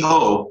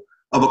CEO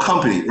of a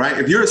company, right?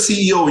 If you're a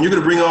CEO and you're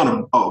going to bring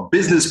on a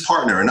business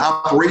partner, an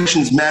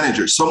operations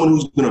manager, someone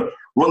who's going to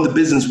run the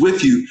business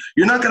with you,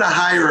 you're not going to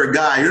hire a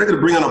guy. You're not going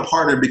to bring on a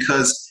partner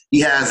because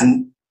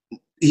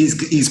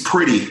he's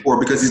pretty, or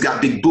because he's got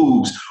big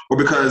boobs, or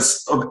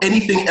because of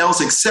anything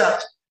else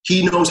except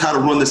he knows how to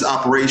run this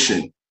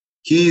operation.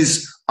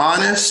 He's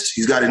honest.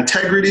 He's got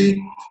integrity.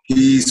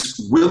 He's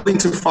willing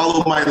to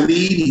follow my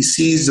lead. He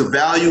sees the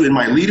value in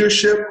my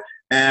leadership,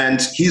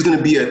 and he's going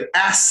to be an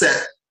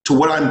asset to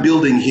what I'm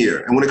building here.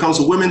 And when it comes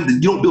to women, you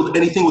don't build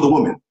anything with a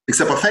woman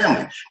except a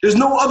family. There's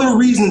no other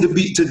reason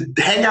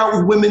to hang out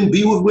with women,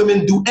 be with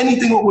women, do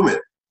anything with women.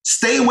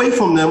 Stay away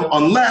from them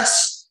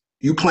unless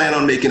you plan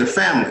on making a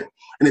family.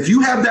 And if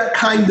you have that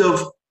kind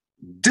of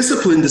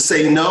discipline to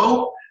say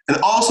no, and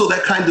also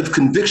that kind of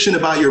conviction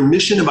about your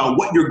mission, about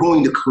what you're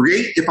going to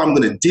create, if I'm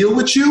going to deal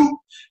with you,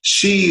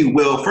 she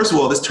will, first of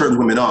all, this turns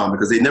women on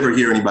because they never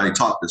hear anybody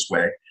talk this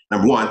way,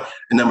 number one.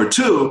 And number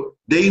two,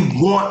 they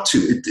want to,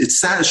 it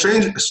sounds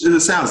strange as it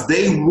sounds,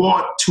 they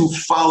want to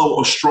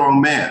follow a strong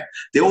man.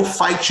 They'll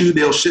fight you,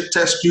 they'll shit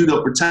test you,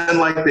 they'll pretend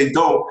like they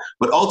don't,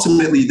 but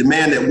ultimately the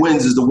man that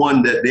wins is the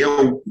one that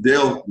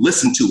they'll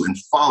listen to and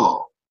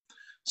follow.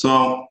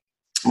 So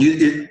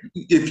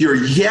if your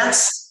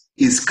yes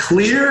is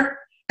clear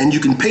and you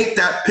can paint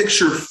that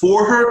picture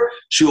for her,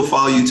 she'll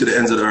follow you to the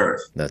ends of the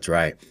earth. That's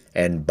right.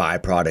 And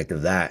byproduct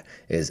of that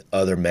is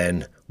other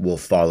men will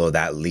follow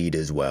that lead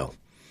as well.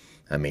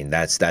 I mean,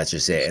 that's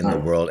just it. And the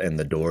world and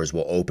the doors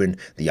will open,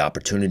 the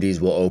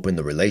opportunities will open,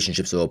 the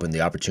relationships will open,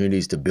 the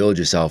opportunities to build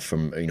yourself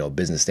from,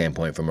 business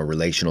standpoint, from a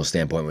relational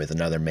standpoint with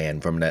another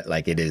man, from that,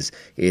 like it is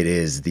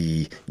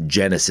the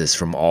genesis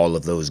from all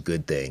of those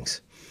good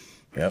things.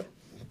 Yep.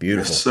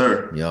 Beautiful. Yes,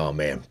 sir. Oh,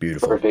 man.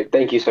 Beautiful. Perfect.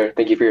 Thank you, sir.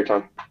 Thank you for your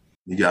time.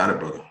 You got it,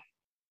 brother.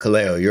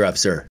 Kaleo, you're up,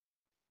 sir.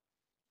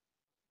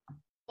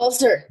 Well,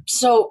 sir,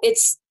 so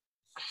it's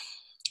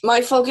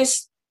my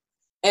focus,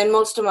 and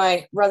most of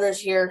my brothers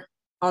here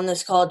on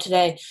this call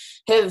today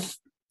has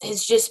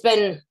just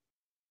been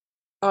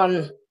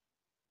on,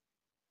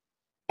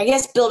 I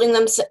guess, building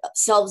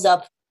themselves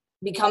up,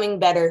 becoming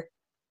better.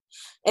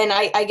 And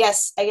I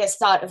guess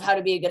thought of how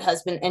to be a good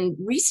husband. And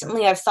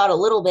recently I've thought a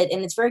little bit,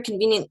 and it's very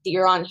convenient that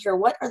you're on here.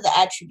 What are the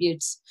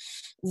attributes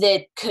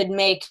that could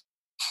make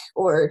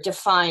or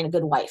define a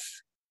good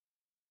wife?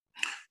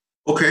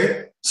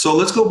 Okay, so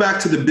let's go back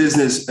to the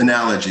business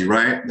analogy,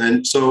 right?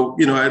 And so,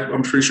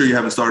 I'm pretty sure you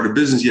haven't started a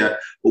business yet,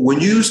 but when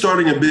you're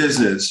starting a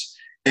business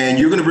and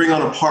you're going to bring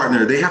on a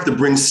partner, they have to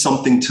bring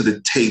something to the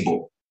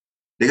table.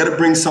 They got to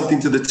bring something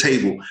to the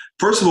table.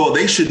 First of all,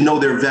 they should know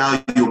their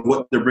value of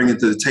what they're bringing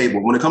to the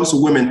table. When it comes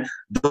to women,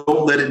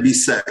 don't let it be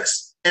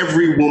sex.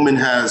 Every woman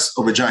has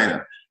a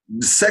vagina.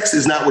 Sex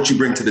is not what you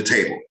bring to the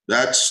table.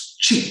 That's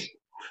cheap.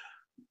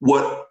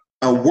 What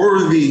a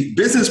worthy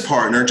business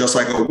partner, just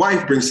like a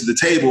wife, brings to the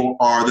table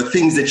are the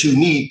things that you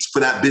need for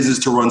that business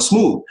to run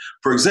smooth.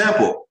 For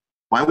example,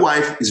 my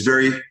wife is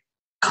very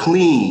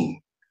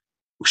clean.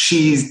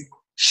 She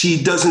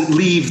doesn't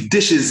leave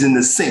dishes in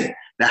the sink.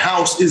 The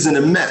house isn't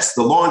a mess.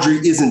 The laundry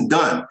isn't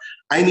done.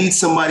 I need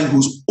somebody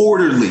who's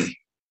orderly,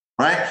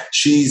 right?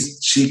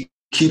 She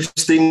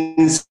keeps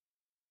things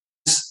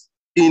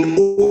in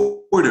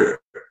order.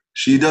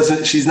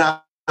 She's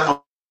not a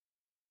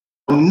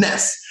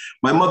mess.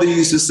 My mother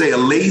used to say, a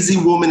lazy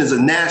woman is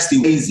a nasty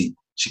lazy.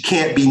 She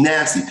can't be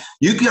nasty.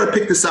 You got to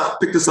pick this up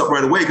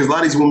right away, because a lot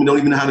of these women don't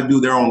even know how to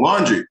do their own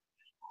laundry.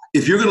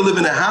 If you're going to live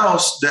in a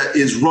house that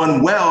is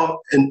run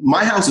well, and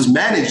my house is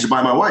managed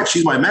by my wife,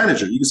 she's my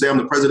manager. You can say I'm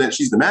the president,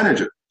 she's the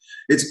manager.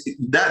 It's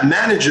that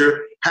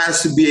manager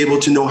has to be able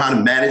to know how to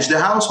manage the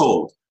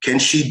household.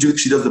 She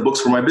does the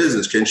books for my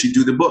business. Can she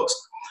do the books?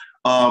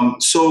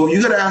 So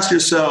you got to ask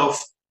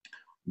yourself,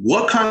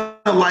 what kind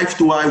of life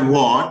do I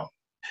want?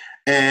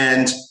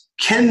 And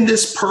can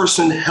this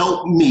person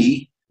help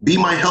me be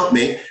my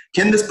helpmate?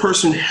 Can this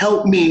person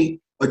help me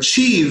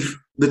achieve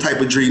the type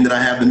of dream that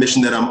I have, the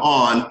mission that I'm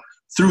on,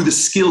 through the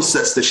skill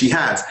sets that she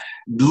has?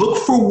 Look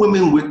for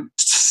women with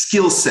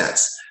skill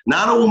sets,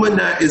 not a woman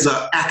that is an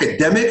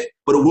academic,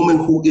 but a woman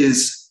who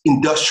is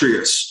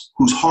industrious,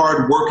 who's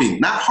hardworking,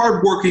 not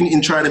hardworking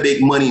in trying to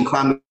make money and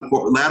climb the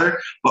corporate ladder,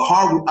 but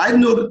hard.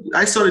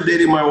 I started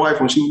dating my wife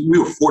when we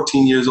were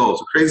 14 years old. It's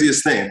the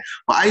craziest thing.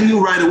 But I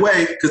knew right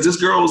away, because this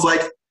girl was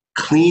like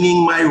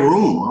cleaning my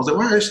room. I was like,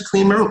 why does she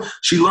clean my room?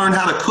 She learned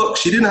how to cook.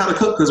 She didn't know how to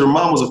cook because her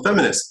mom was a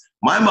feminist.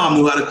 My mom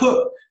knew how to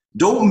cook.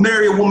 Don't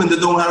marry a woman that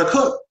don't know how to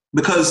cook,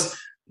 because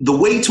the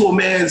way to a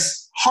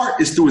man's heart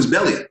is through his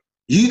belly.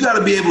 You got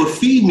to be able to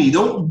feed me.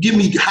 Don't give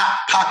me hot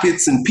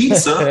pockets and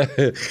pizza.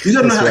 You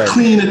got to know how to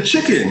clean a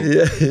chicken.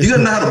 Yeah. You got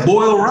to know how to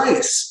boil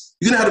rice.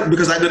 You got to,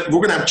 because we're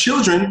going to have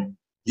children.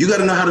 You got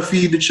to know how to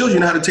feed the children, you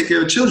know how to take care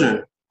of the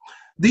children.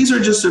 These are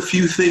just a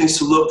few things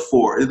to look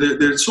for.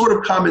 They're sort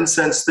of common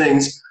sense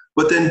things,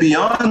 but then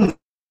beyond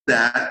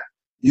that,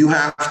 you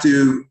have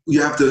to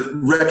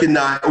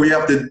recognize, or you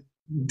have to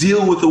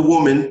deal with a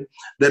woman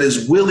that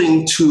is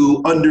willing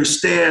to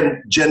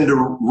understand gender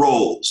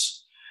roles.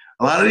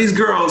 A lot of these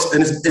girls,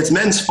 and it's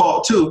men's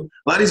fault too,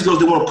 a lot of these girls,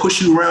 they want to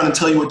push you around and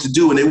tell you what to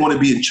do, and they want to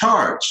be in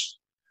charge.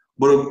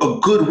 But a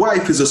good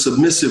wife is a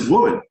submissive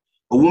woman.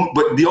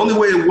 But the only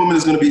way a woman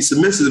is going to be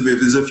submissive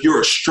is if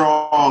you're a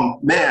strong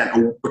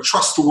man, a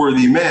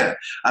trustworthy man.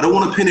 I don't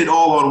want to pin it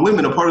all on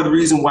women. A part of the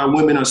reason why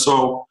women are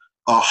so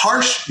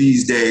harsh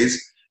these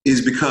days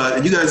is because,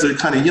 and you guys are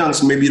kind of young,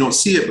 so maybe you don't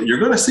see it, but you're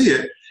going to see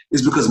it,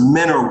 is because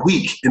men are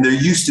weak, and they're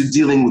used to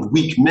dealing with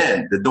weak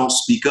men that don't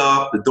speak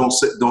up, that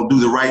don't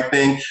do the right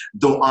thing,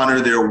 don't honor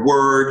their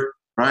word,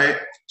 right?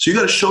 So you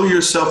got to show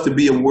yourself to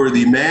be a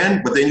worthy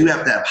man, but then you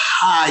have to have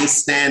high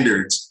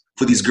standards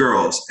for these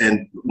girls.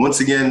 And once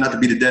again, not to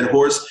be the dead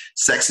horse,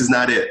 sex is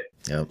not it.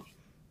 Yep.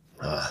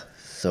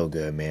 So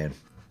good, man.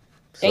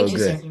 So Thank you,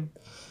 good. sir.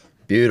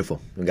 Beautiful.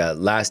 We got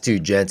last two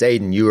gents.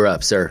 Aiden, you were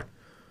up, sir.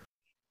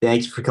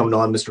 Thanks for coming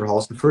on, Mr.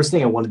 Hulse. The first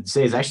thing I wanted to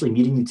say is actually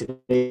meeting you today.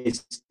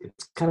 It's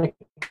kind of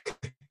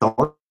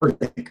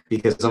cathartic,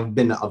 because I've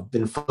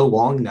been for so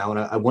long now, and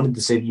I wanted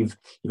to say that you've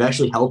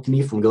actually helped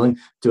me from going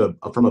to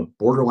from a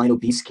borderline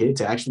obese kid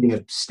to actually being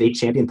a state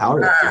champion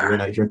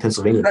powerlifter here in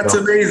Pennsylvania. That's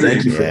so amazing.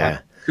 Thank you for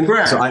that.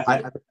 Congrats. So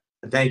I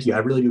thank you. I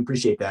really do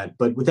appreciate that.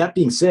 But with that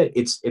being said,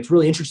 it's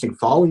really interesting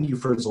following you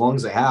for as long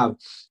as I have.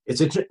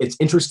 It's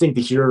interesting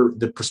to hear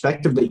the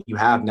perspective that you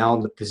have now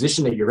and the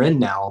position that you're in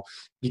now,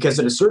 because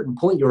at a certain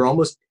point you're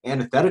almost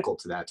antithetical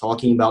to that,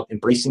 talking about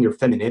embracing your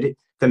femininity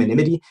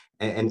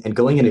and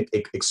going and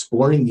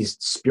exploring these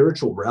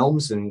spiritual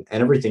realms and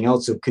everything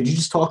else. So could you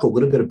just talk a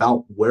little bit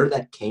about where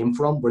that came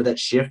from, where that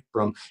shift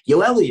from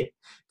Elliott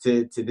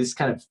to this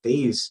kind of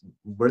phase,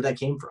 where that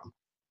came from?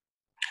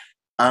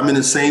 I'm in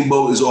the same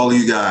boat as all of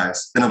you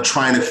guys, and I'm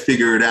trying to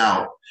figure it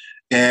out.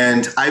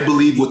 And I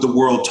believe what the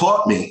world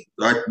taught me.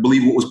 I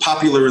believe what was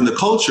popular in the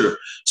culture.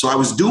 So I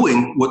was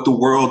doing what the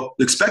world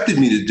expected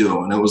me to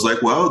do. And it was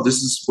like, well, this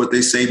is what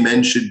they say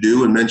men should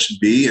do and men should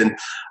be. And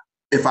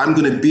if I'm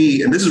going to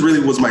be, and this is really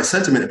was my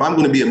sentiment, if I'm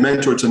going to be a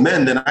mentor to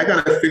men, then I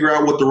got to figure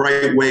out what the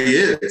right way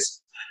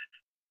is.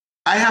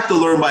 I have to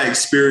learn by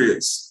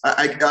experience.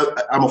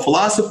 I'm a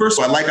philosopher,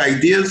 so I like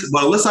ideas,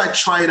 but unless I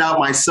try it out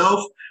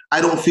myself, I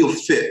don't feel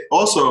fit.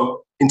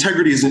 Also,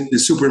 integrity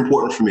is super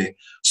important for me.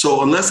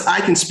 So unless I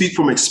can speak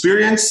from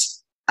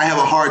experience, I have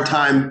a hard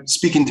time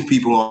speaking to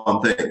people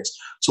on things.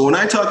 So when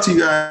I talk to you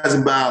guys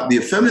about the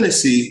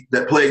effeminacy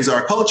that plagues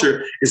our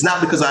culture, it's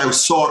not because I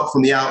saw it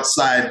from the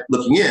outside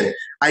looking in.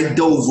 I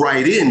dove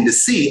right in to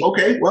see,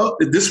 okay, well,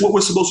 is this what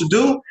we're supposed to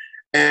do?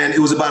 And it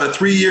was about a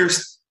 3-year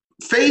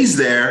phase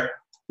there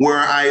where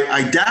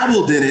I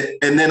dabbled in it.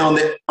 And then on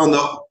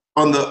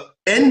the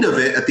end of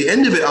it, at the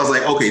end of it, I was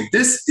like, okay,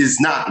 this is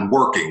not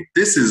working.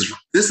 This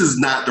is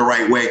not the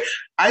right way.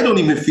 I don't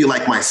even feel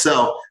like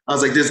myself. I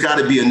was like, there's got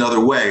to be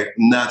another way.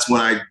 And that's when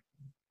I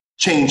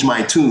changed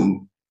my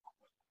tune.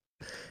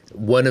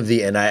 One of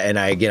the,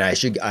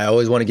 I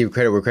always want to give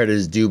credit where credit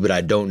is due, but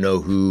I don't know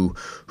who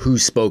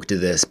spoke to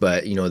this,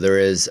 but there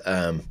is,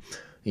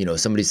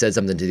 somebody said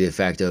something to the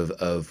effect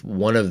of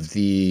one of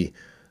the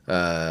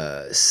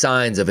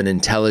signs of an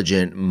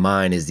intelligent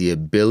mind is the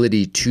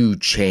ability to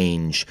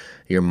change,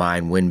 your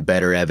mind when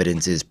better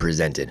evidence is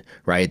presented,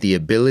 right? The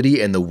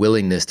ability and the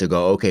willingness to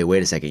go, okay,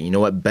 wait a second, you know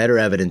what? Better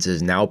evidence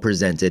is now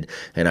presented,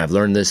 and I've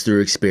learned this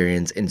through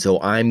experience, and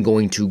so I'm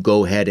going to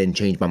go ahead and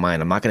change my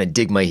mind. I'm not going to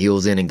dig my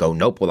heels in and go,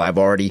 nope, well, I'm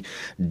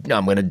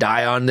going to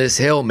die on this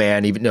hill,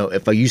 man. Even though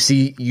if you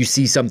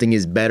see something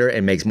is better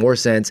and makes more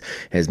sense,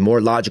 has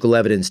more logical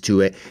evidence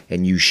to it,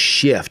 and you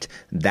shift,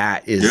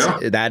 that is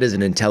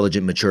an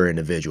intelligent, mature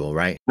individual,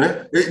 right?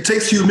 Yeah. It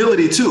takes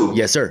humility too.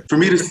 Yes, sir. For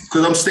me to,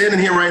 because I'm standing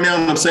here right now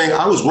and I'm saying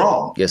I was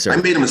wrong. Yes, sir. I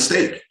made a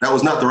mistake. That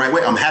was not the right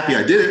way. I'm happy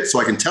I did it, so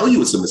I can tell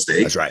you it's a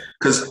mistake. That's right.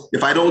 Because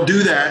if I don't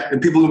do that,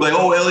 and people will be like,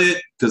 "Oh,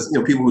 Elliott," because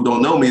people who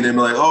don't know me, they'll be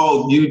like,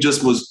 "Oh, you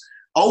just was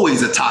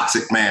always a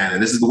toxic man,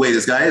 and this is the way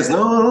this guy is."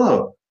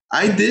 No.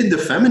 I did the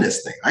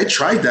feminist thing. I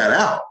tried that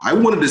out. I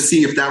wanted to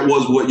see if that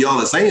was what y'all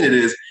are saying it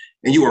is,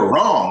 and you were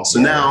wrong. So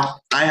now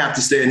I have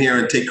to stand here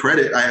and take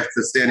credit. I have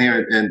to stand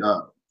here and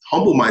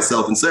humble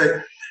myself and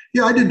say,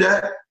 yeah, I did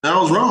that, and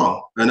I was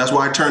wrong. And that's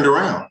why I turned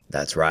around.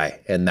 That's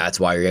right. And that's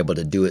why you're able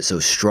to do it so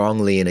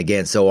strongly and,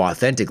 again, so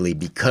authentically,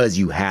 because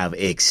you have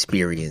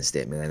experienced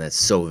it, man. That's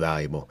so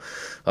valuable.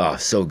 Oh,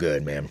 so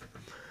good, man.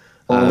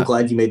 Well, I'm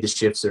glad you made the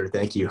shift, sir.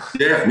 Thank you.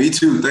 Yeah, me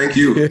too. Thank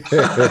you.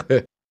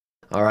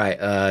 All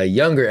right.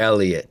 Younger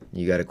Elliott,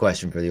 you got a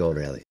question for the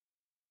older Elliott.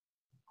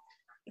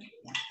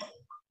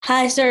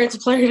 Hi, sir. It's a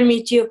pleasure to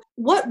meet you.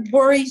 What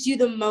worries you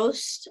the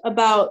most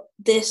about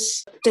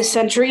this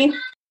century?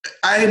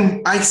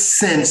 I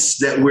sense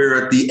that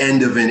we're at the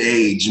end of an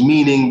age,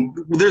 meaning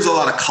there's a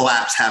lot of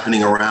collapse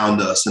happening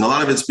around us, and a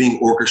lot of it's being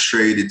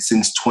orchestrated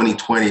since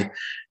 2020.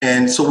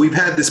 And so we've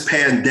had this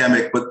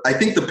pandemic, but I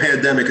think the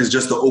pandemic is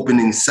just the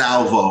opening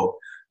salvo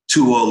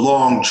to a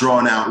long,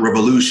 drawn-out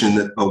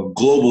revolution, a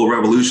global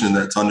revolution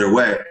that's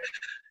underway.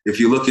 If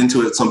you look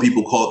into it, some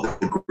people call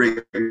it the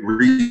Great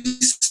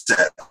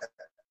Reset.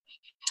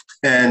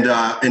 And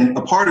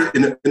a part of,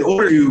 in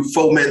order to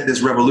foment this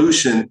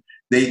revolution,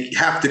 they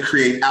have to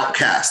create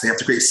outcasts. They have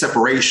to create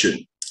separation.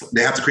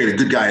 They have to create a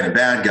good guy and a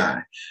bad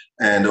guy.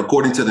 And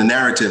according to the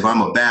narrative,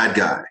 I'm a bad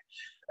guy.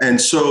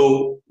 And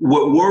so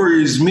what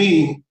worries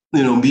me,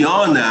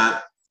 beyond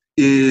that,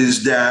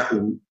 is that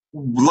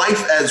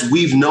life as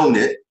we've known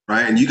it,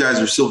 right? And you guys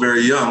are still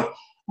very young,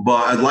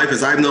 but life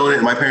as I've known it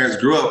and my parents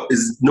grew up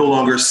is no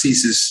longer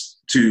ceases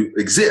to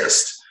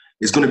exist.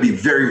 It's going to be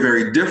very,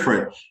 very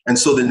different. And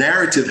so the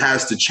narrative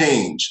has to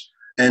change.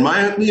 And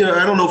I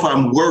don't know if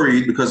I'm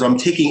worried because I'm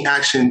taking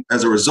action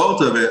as a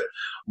result of it,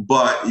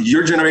 but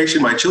your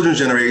generation, my children's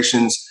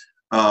generations,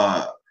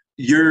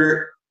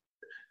 you're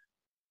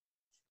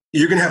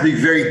going to have to be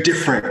very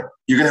different.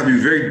 You're going to have to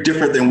be very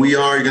different than we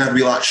are. You're going to have to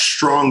be a lot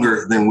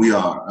stronger than we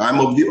are. I'm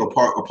a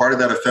part of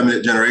that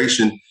effeminate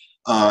generation.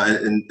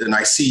 And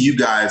I see you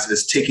guys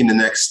as taking the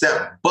next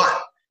step,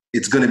 but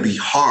it's going to be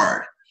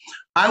hard.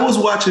 I was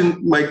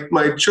watching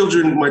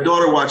my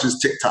daughter watches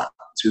TikTok.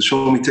 She was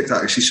showing me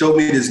TikTok. She showed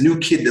me this new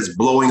kid that's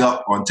blowing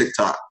up on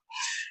TikTok.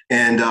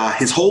 And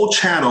his whole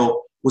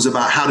channel was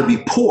about how to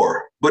be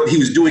poor, but he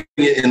was doing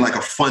it in like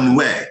a fun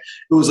way.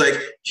 It was like,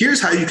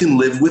 here's how you can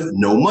live with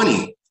no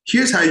money.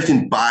 Here's how you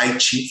can buy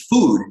cheap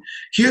food.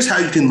 Here's how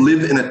you can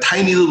live in a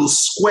tiny little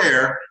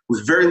square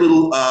with very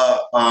little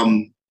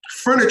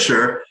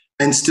furniture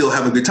and still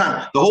have a good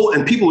time.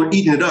 And people are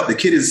eating it up. The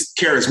kid is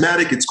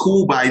charismatic. It's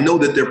cool, but I know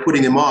that they're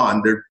putting him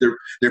on.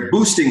 They're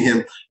boosting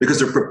him because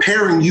they're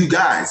preparing you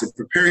guys. They're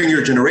preparing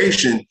your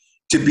generation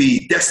to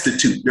be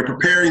destitute. They're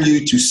preparing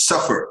you to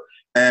suffer.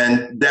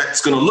 And that's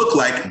going to look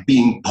like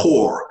being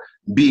poor,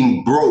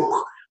 being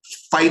broke,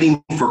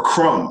 fighting for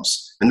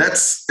crumbs. And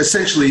that's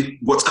essentially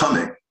what's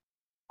coming.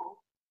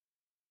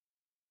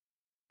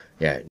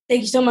 Yeah.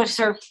 Thank you so much,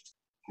 sir.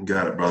 You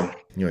got it, brother.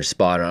 You're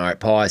spot on. All right,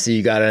 Paul, I see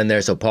you got it in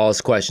there. So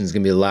Paul's question is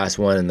going to be the last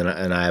one, and then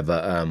I have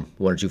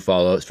one or two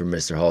follow-ups from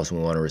Mr. Hulse, and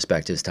we want to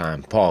respect his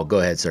time. Paul, go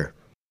ahead, sir.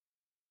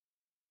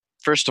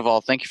 First of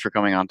all, thank you for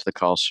coming on to the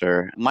call,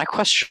 sir. My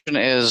question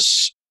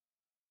is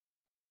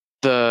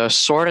the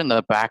sword in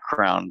the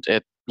background.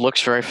 It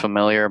looks very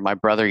familiar. My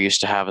brother used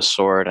to have a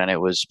sword, and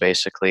it was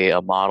basically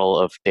a model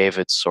of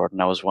David's sword,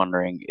 and I was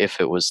wondering if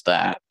it was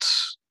that.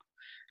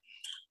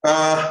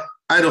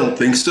 I don't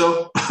think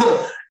so.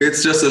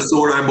 It's just a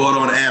sword I bought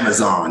on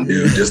Amazon,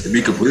 dude, just to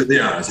be completely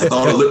honest. I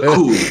thought it looked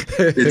cool.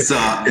 It's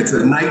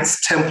a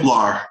Knights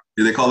Templar.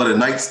 They call it a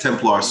Knights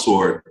Templar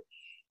sword.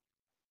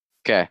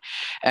 Okay.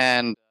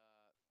 And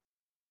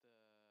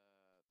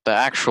the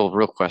actual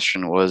real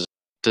question was,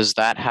 does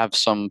that have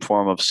some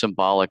form of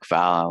symbolic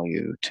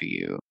value to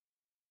you?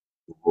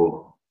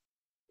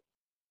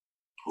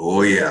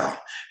 Oh, yeah.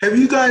 Have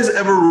you guys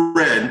ever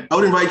read, I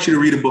would invite you to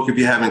read a book if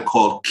you haven't,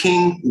 called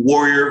King,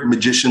 Warrior,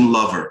 Magician,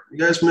 Lover. You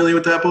guys familiar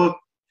with that book?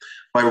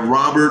 By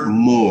Robert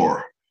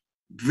Moore.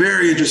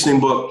 Very interesting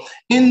book.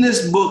 In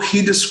this book,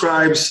 he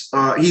describes,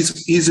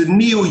 he's a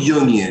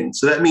neo-Jungian.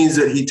 So that means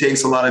that he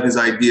takes a lot of his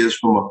ideas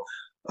from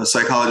a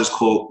psychologist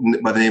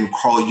by the name of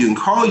Carl Jung.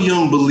 Carl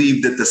Jung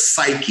believed that the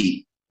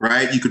psyche,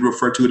 right, you could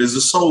refer to it as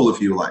the soul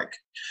if you like,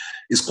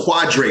 is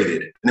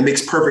quadrated. And it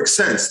makes perfect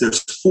sense.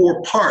 There's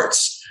 4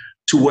 parts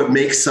to what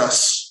makes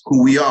us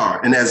who we are.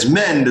 And as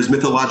men, there's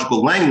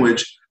mythological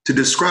language to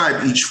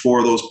describe each four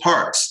of those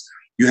parts.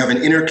 You have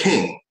an inner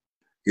king,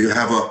 you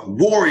have a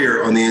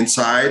warrior on the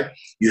inside,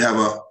 you have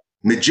a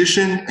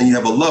magician, and you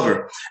have a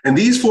lover. And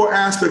these four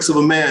aspects of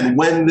a man,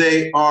 when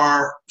they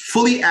are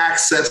fully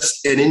accessed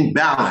and in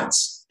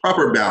balance,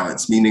 proper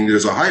balance, meaning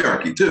there's a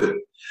hierarchy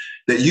too,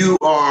 that you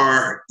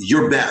are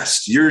your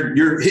best,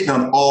 you're hitting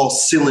on all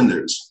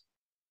cylinders.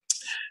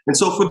 And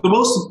so for the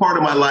most part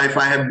of my life,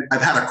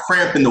 I've had a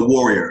cramp in the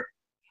warrior,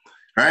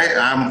 right?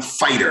 I'm a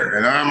fighter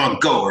and I'm a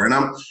goer.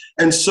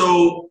 And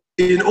so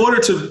in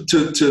order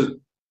to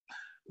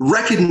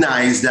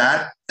recognize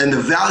that and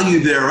the value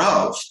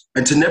thereof,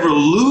 and to never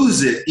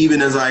lose it,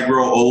 even as I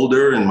grow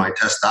older and my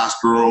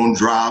testosterone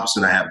drops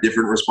and I have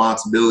different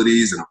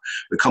responsibilities and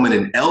becoming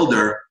an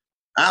elder,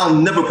 I'll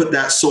never put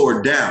that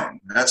sword down.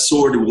 That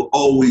sword will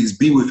always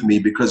be with me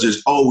because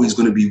there's always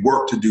going to be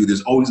work to do.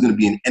 There's always going to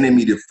be an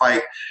enemy to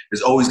fight.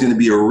 There's always going to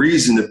be a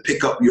reason to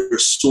pick up your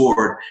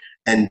sword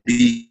and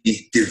be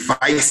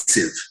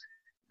divisive,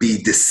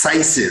 be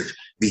decisive,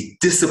 be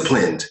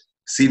disciplined.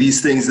 See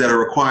these things that are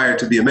required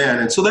to be a man.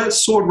 And so that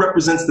sword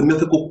represents the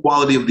mythical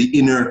quality of the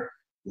inner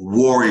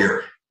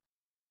warrior.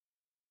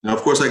 Now,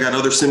 of course, I got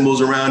other symbols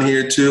around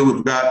here too.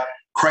 We've got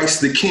Christ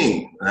the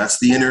King. That's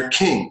the inner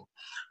king.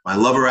 My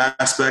lover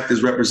aspect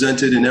is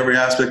represented in every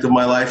aspect of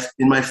my life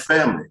in my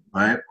family,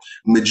 right?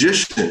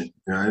 Magician,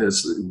 right,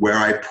 is where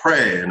I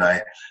pray and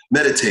I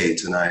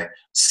meditate and I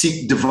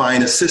seek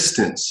divine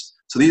assistance.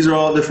 So these are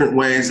all different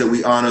ways that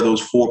we honor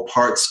those four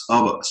parts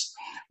of us.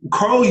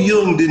 Carl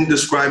Jung didn't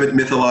describe it in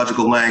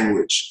mythological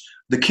language.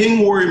 The king,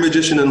 warrior,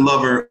 magician, and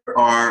lover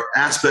are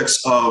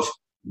aspects of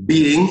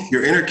being.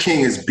 Your inner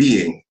king is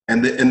being.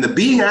 And the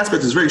being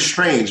aspect is very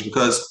strange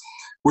because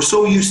we're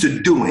so used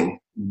to doing.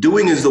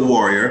 Doing is the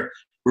warrior.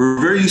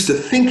 We're very used to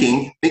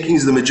thinking. Thinking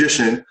is the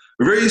magician.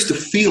 We're very used to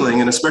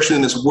feeling, and especially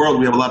in this world,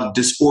 we have a lot of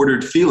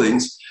disordered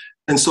feelings.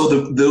 And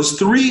so those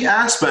three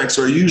aspects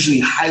are usually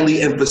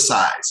highly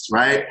emphasized,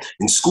 right?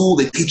 In school,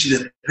 they teach you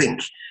to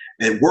think.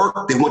 At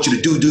work, they want you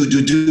to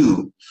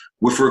do.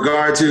 With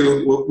regard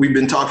to what we've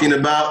been talking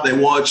about, they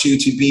want you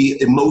to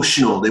be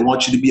emotional. They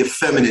want you to be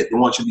effeminate. They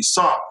want you to be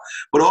soft.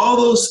 But all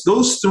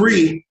those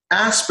three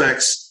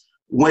aspects,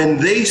 when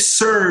they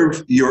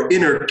serve your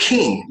inner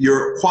king,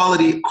 your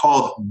quality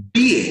called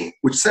being,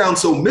 which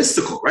sounds so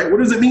mystical, right? What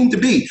does it mean to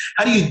be?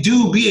 How do you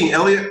do being,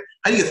 Elliott?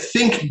 How do you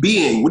think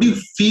being? What do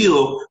you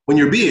feel when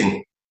you're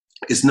being?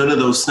 It's none of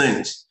those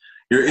things.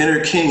 Your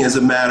inner king is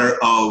a matter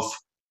of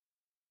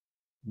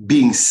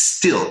being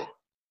still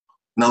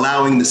and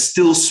allowing the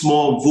still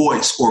small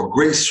voice or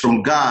grace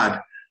from God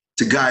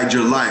to guide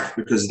your life,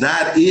 because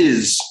that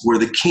is where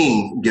the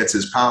king gets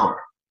his power.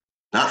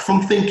 Not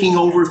from thinking,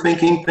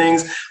 overthinking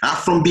things, not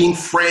from being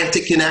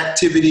frantic in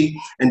activity,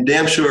 and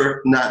damn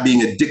sure not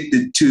being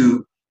addicted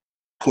to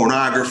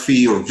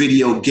pornography or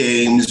video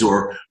games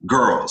or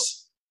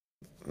girls.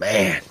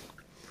 Man,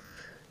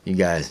 you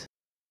guys,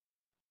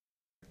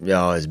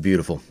 oh, it's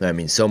beautiful. I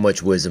mean, so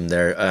much wisdom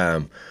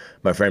there.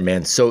 My friend,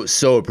 man,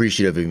 so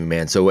appreciative of you,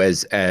 man. So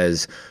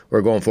as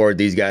we're going forward,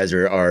 these guys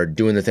are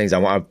doing the things I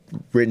want.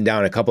 I've written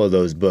down a couple of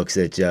those books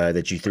that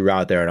you threw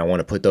out there, and I want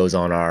to put those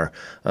on our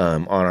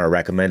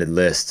recommended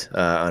list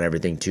on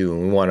everything too.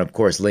 And we want to, of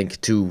course,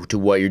 link to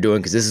what you're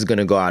doing, because this is going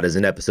to go out as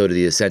an episode of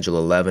the Essential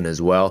 11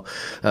 as well,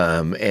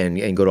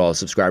 and go to all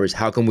subscribers.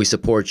 How can we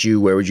support you?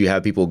 Where would you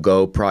have people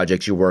go?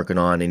 Projects you're working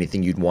on?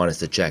 Anything you'd want us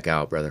to check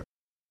out, brother?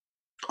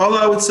 All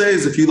I would say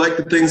is if you like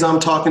the things I'm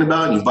talking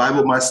about and you vibe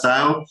with my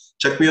style,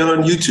 check me out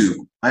on YouTube.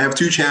 I have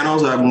two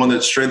channels. I have one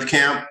that's Strength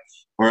Camp,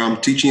 where I'm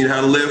teaching you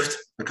how to lift.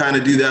 I kind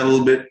of do that a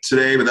little bit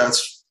today, but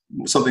that's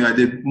something I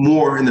did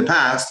more in the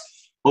past.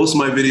 Most of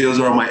my videos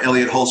are on my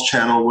Elliott Hulse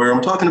channel, where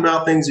I'm talking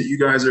about things that you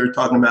guys are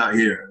talking about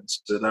here.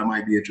 So that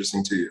might be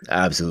interesting to you.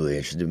 Absolutely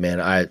interesting, man.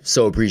 I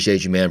so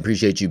appreciate you, man.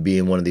 Appreciate you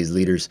being one of these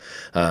leaders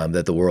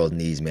that the world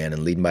needs, man,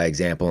 and leading by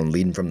example and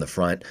leading from the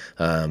front,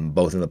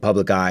 both in the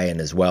public eye and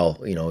as well,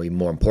 even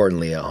more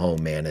importantly at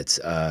home, man. It's,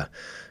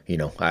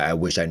 I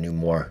wish I knew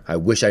more. I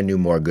wish I knew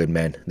more good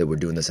men that were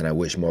doing this, and I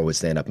wish more would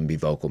stand up and be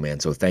vocal, man.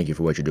 So thank you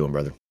for what you're doing,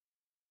 brother.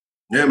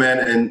 Yeah, man,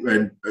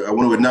 and I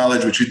want to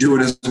acknowledge what you're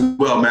doing as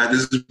well, man.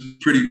 This is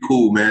pretty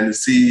cool, man, to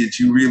see that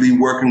you really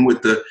working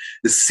with the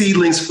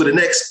seedlings for the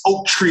next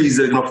oak trees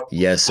that are going to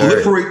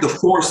proliferate the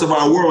forest of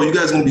our world. You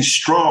guys are going to be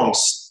strong,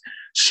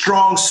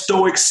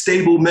 stoic,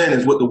 stable men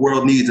is what the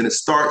world needs, and it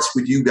starts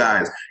with you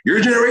guys. Your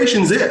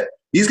generation's it.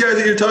 These guys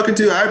that you're talking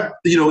to,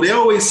 they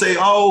always say,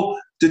 oh,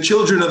 the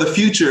children of the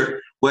future.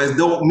 Well, it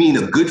don't mean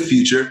a good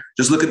future.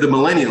 Just look at the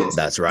millennials.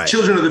 That's right.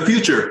 Children of the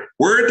future.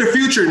 We're at the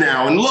future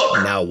now, and look.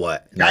 Now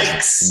what?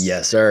 Yikes.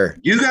 Yes, sir.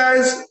 You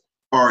guys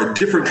are a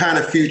different kind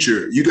of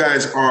future. You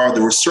guys are the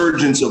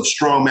resurgence of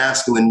strong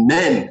masculine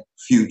men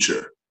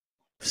future.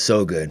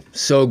 So good.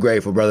 So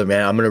grateful, brother,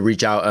 man. I'm going to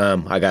reach out.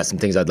 I got some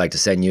things I'd like to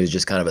send you as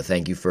just kind of a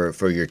thank you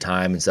for your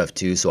time and stuff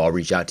too. So I'll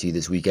reach out to you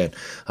this weekend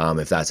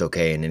if that's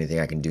okay, and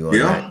anything I can do on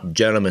that.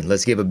 Gentlemen,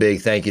 let's give a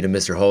big thank you to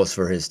Mr. Hulse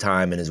for his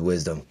time and his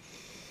wisdom.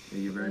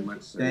 Thank you very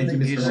much, sir. Thank you,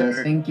 Mr.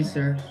 Hulse. Thank you,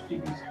 sir.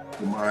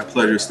 My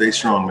pleasure. Stay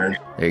strong, man.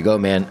 There you go,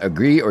 man.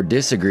 Agree or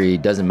disagree,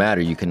 doesn't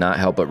matter. You cannot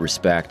help but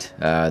respect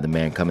the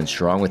man coming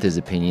strong with his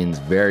opinions.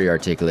 Very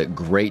articulate,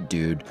 great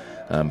dude.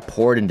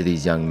 Poured into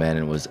these young men,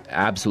 and it was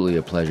absolutely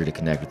a pleasure to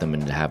connect with them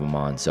and to have him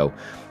on. So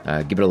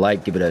give it a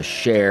like, give it a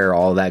share,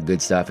 all that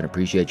good stuff, and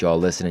appreciate you all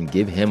listening.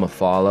 Give him a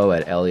follow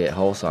at Elliott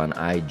Hulse on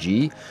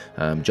IG.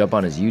 Jump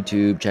on his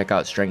YouTube, check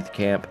out Strength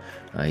Camp.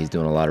 He's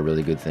doing a lot of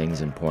really good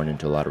things and pouring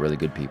into a lot of really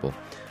good people.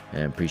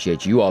 And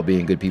appreciate you all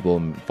being good people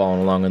and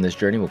following along on this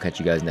journey. We'll catch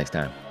you guys next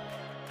time.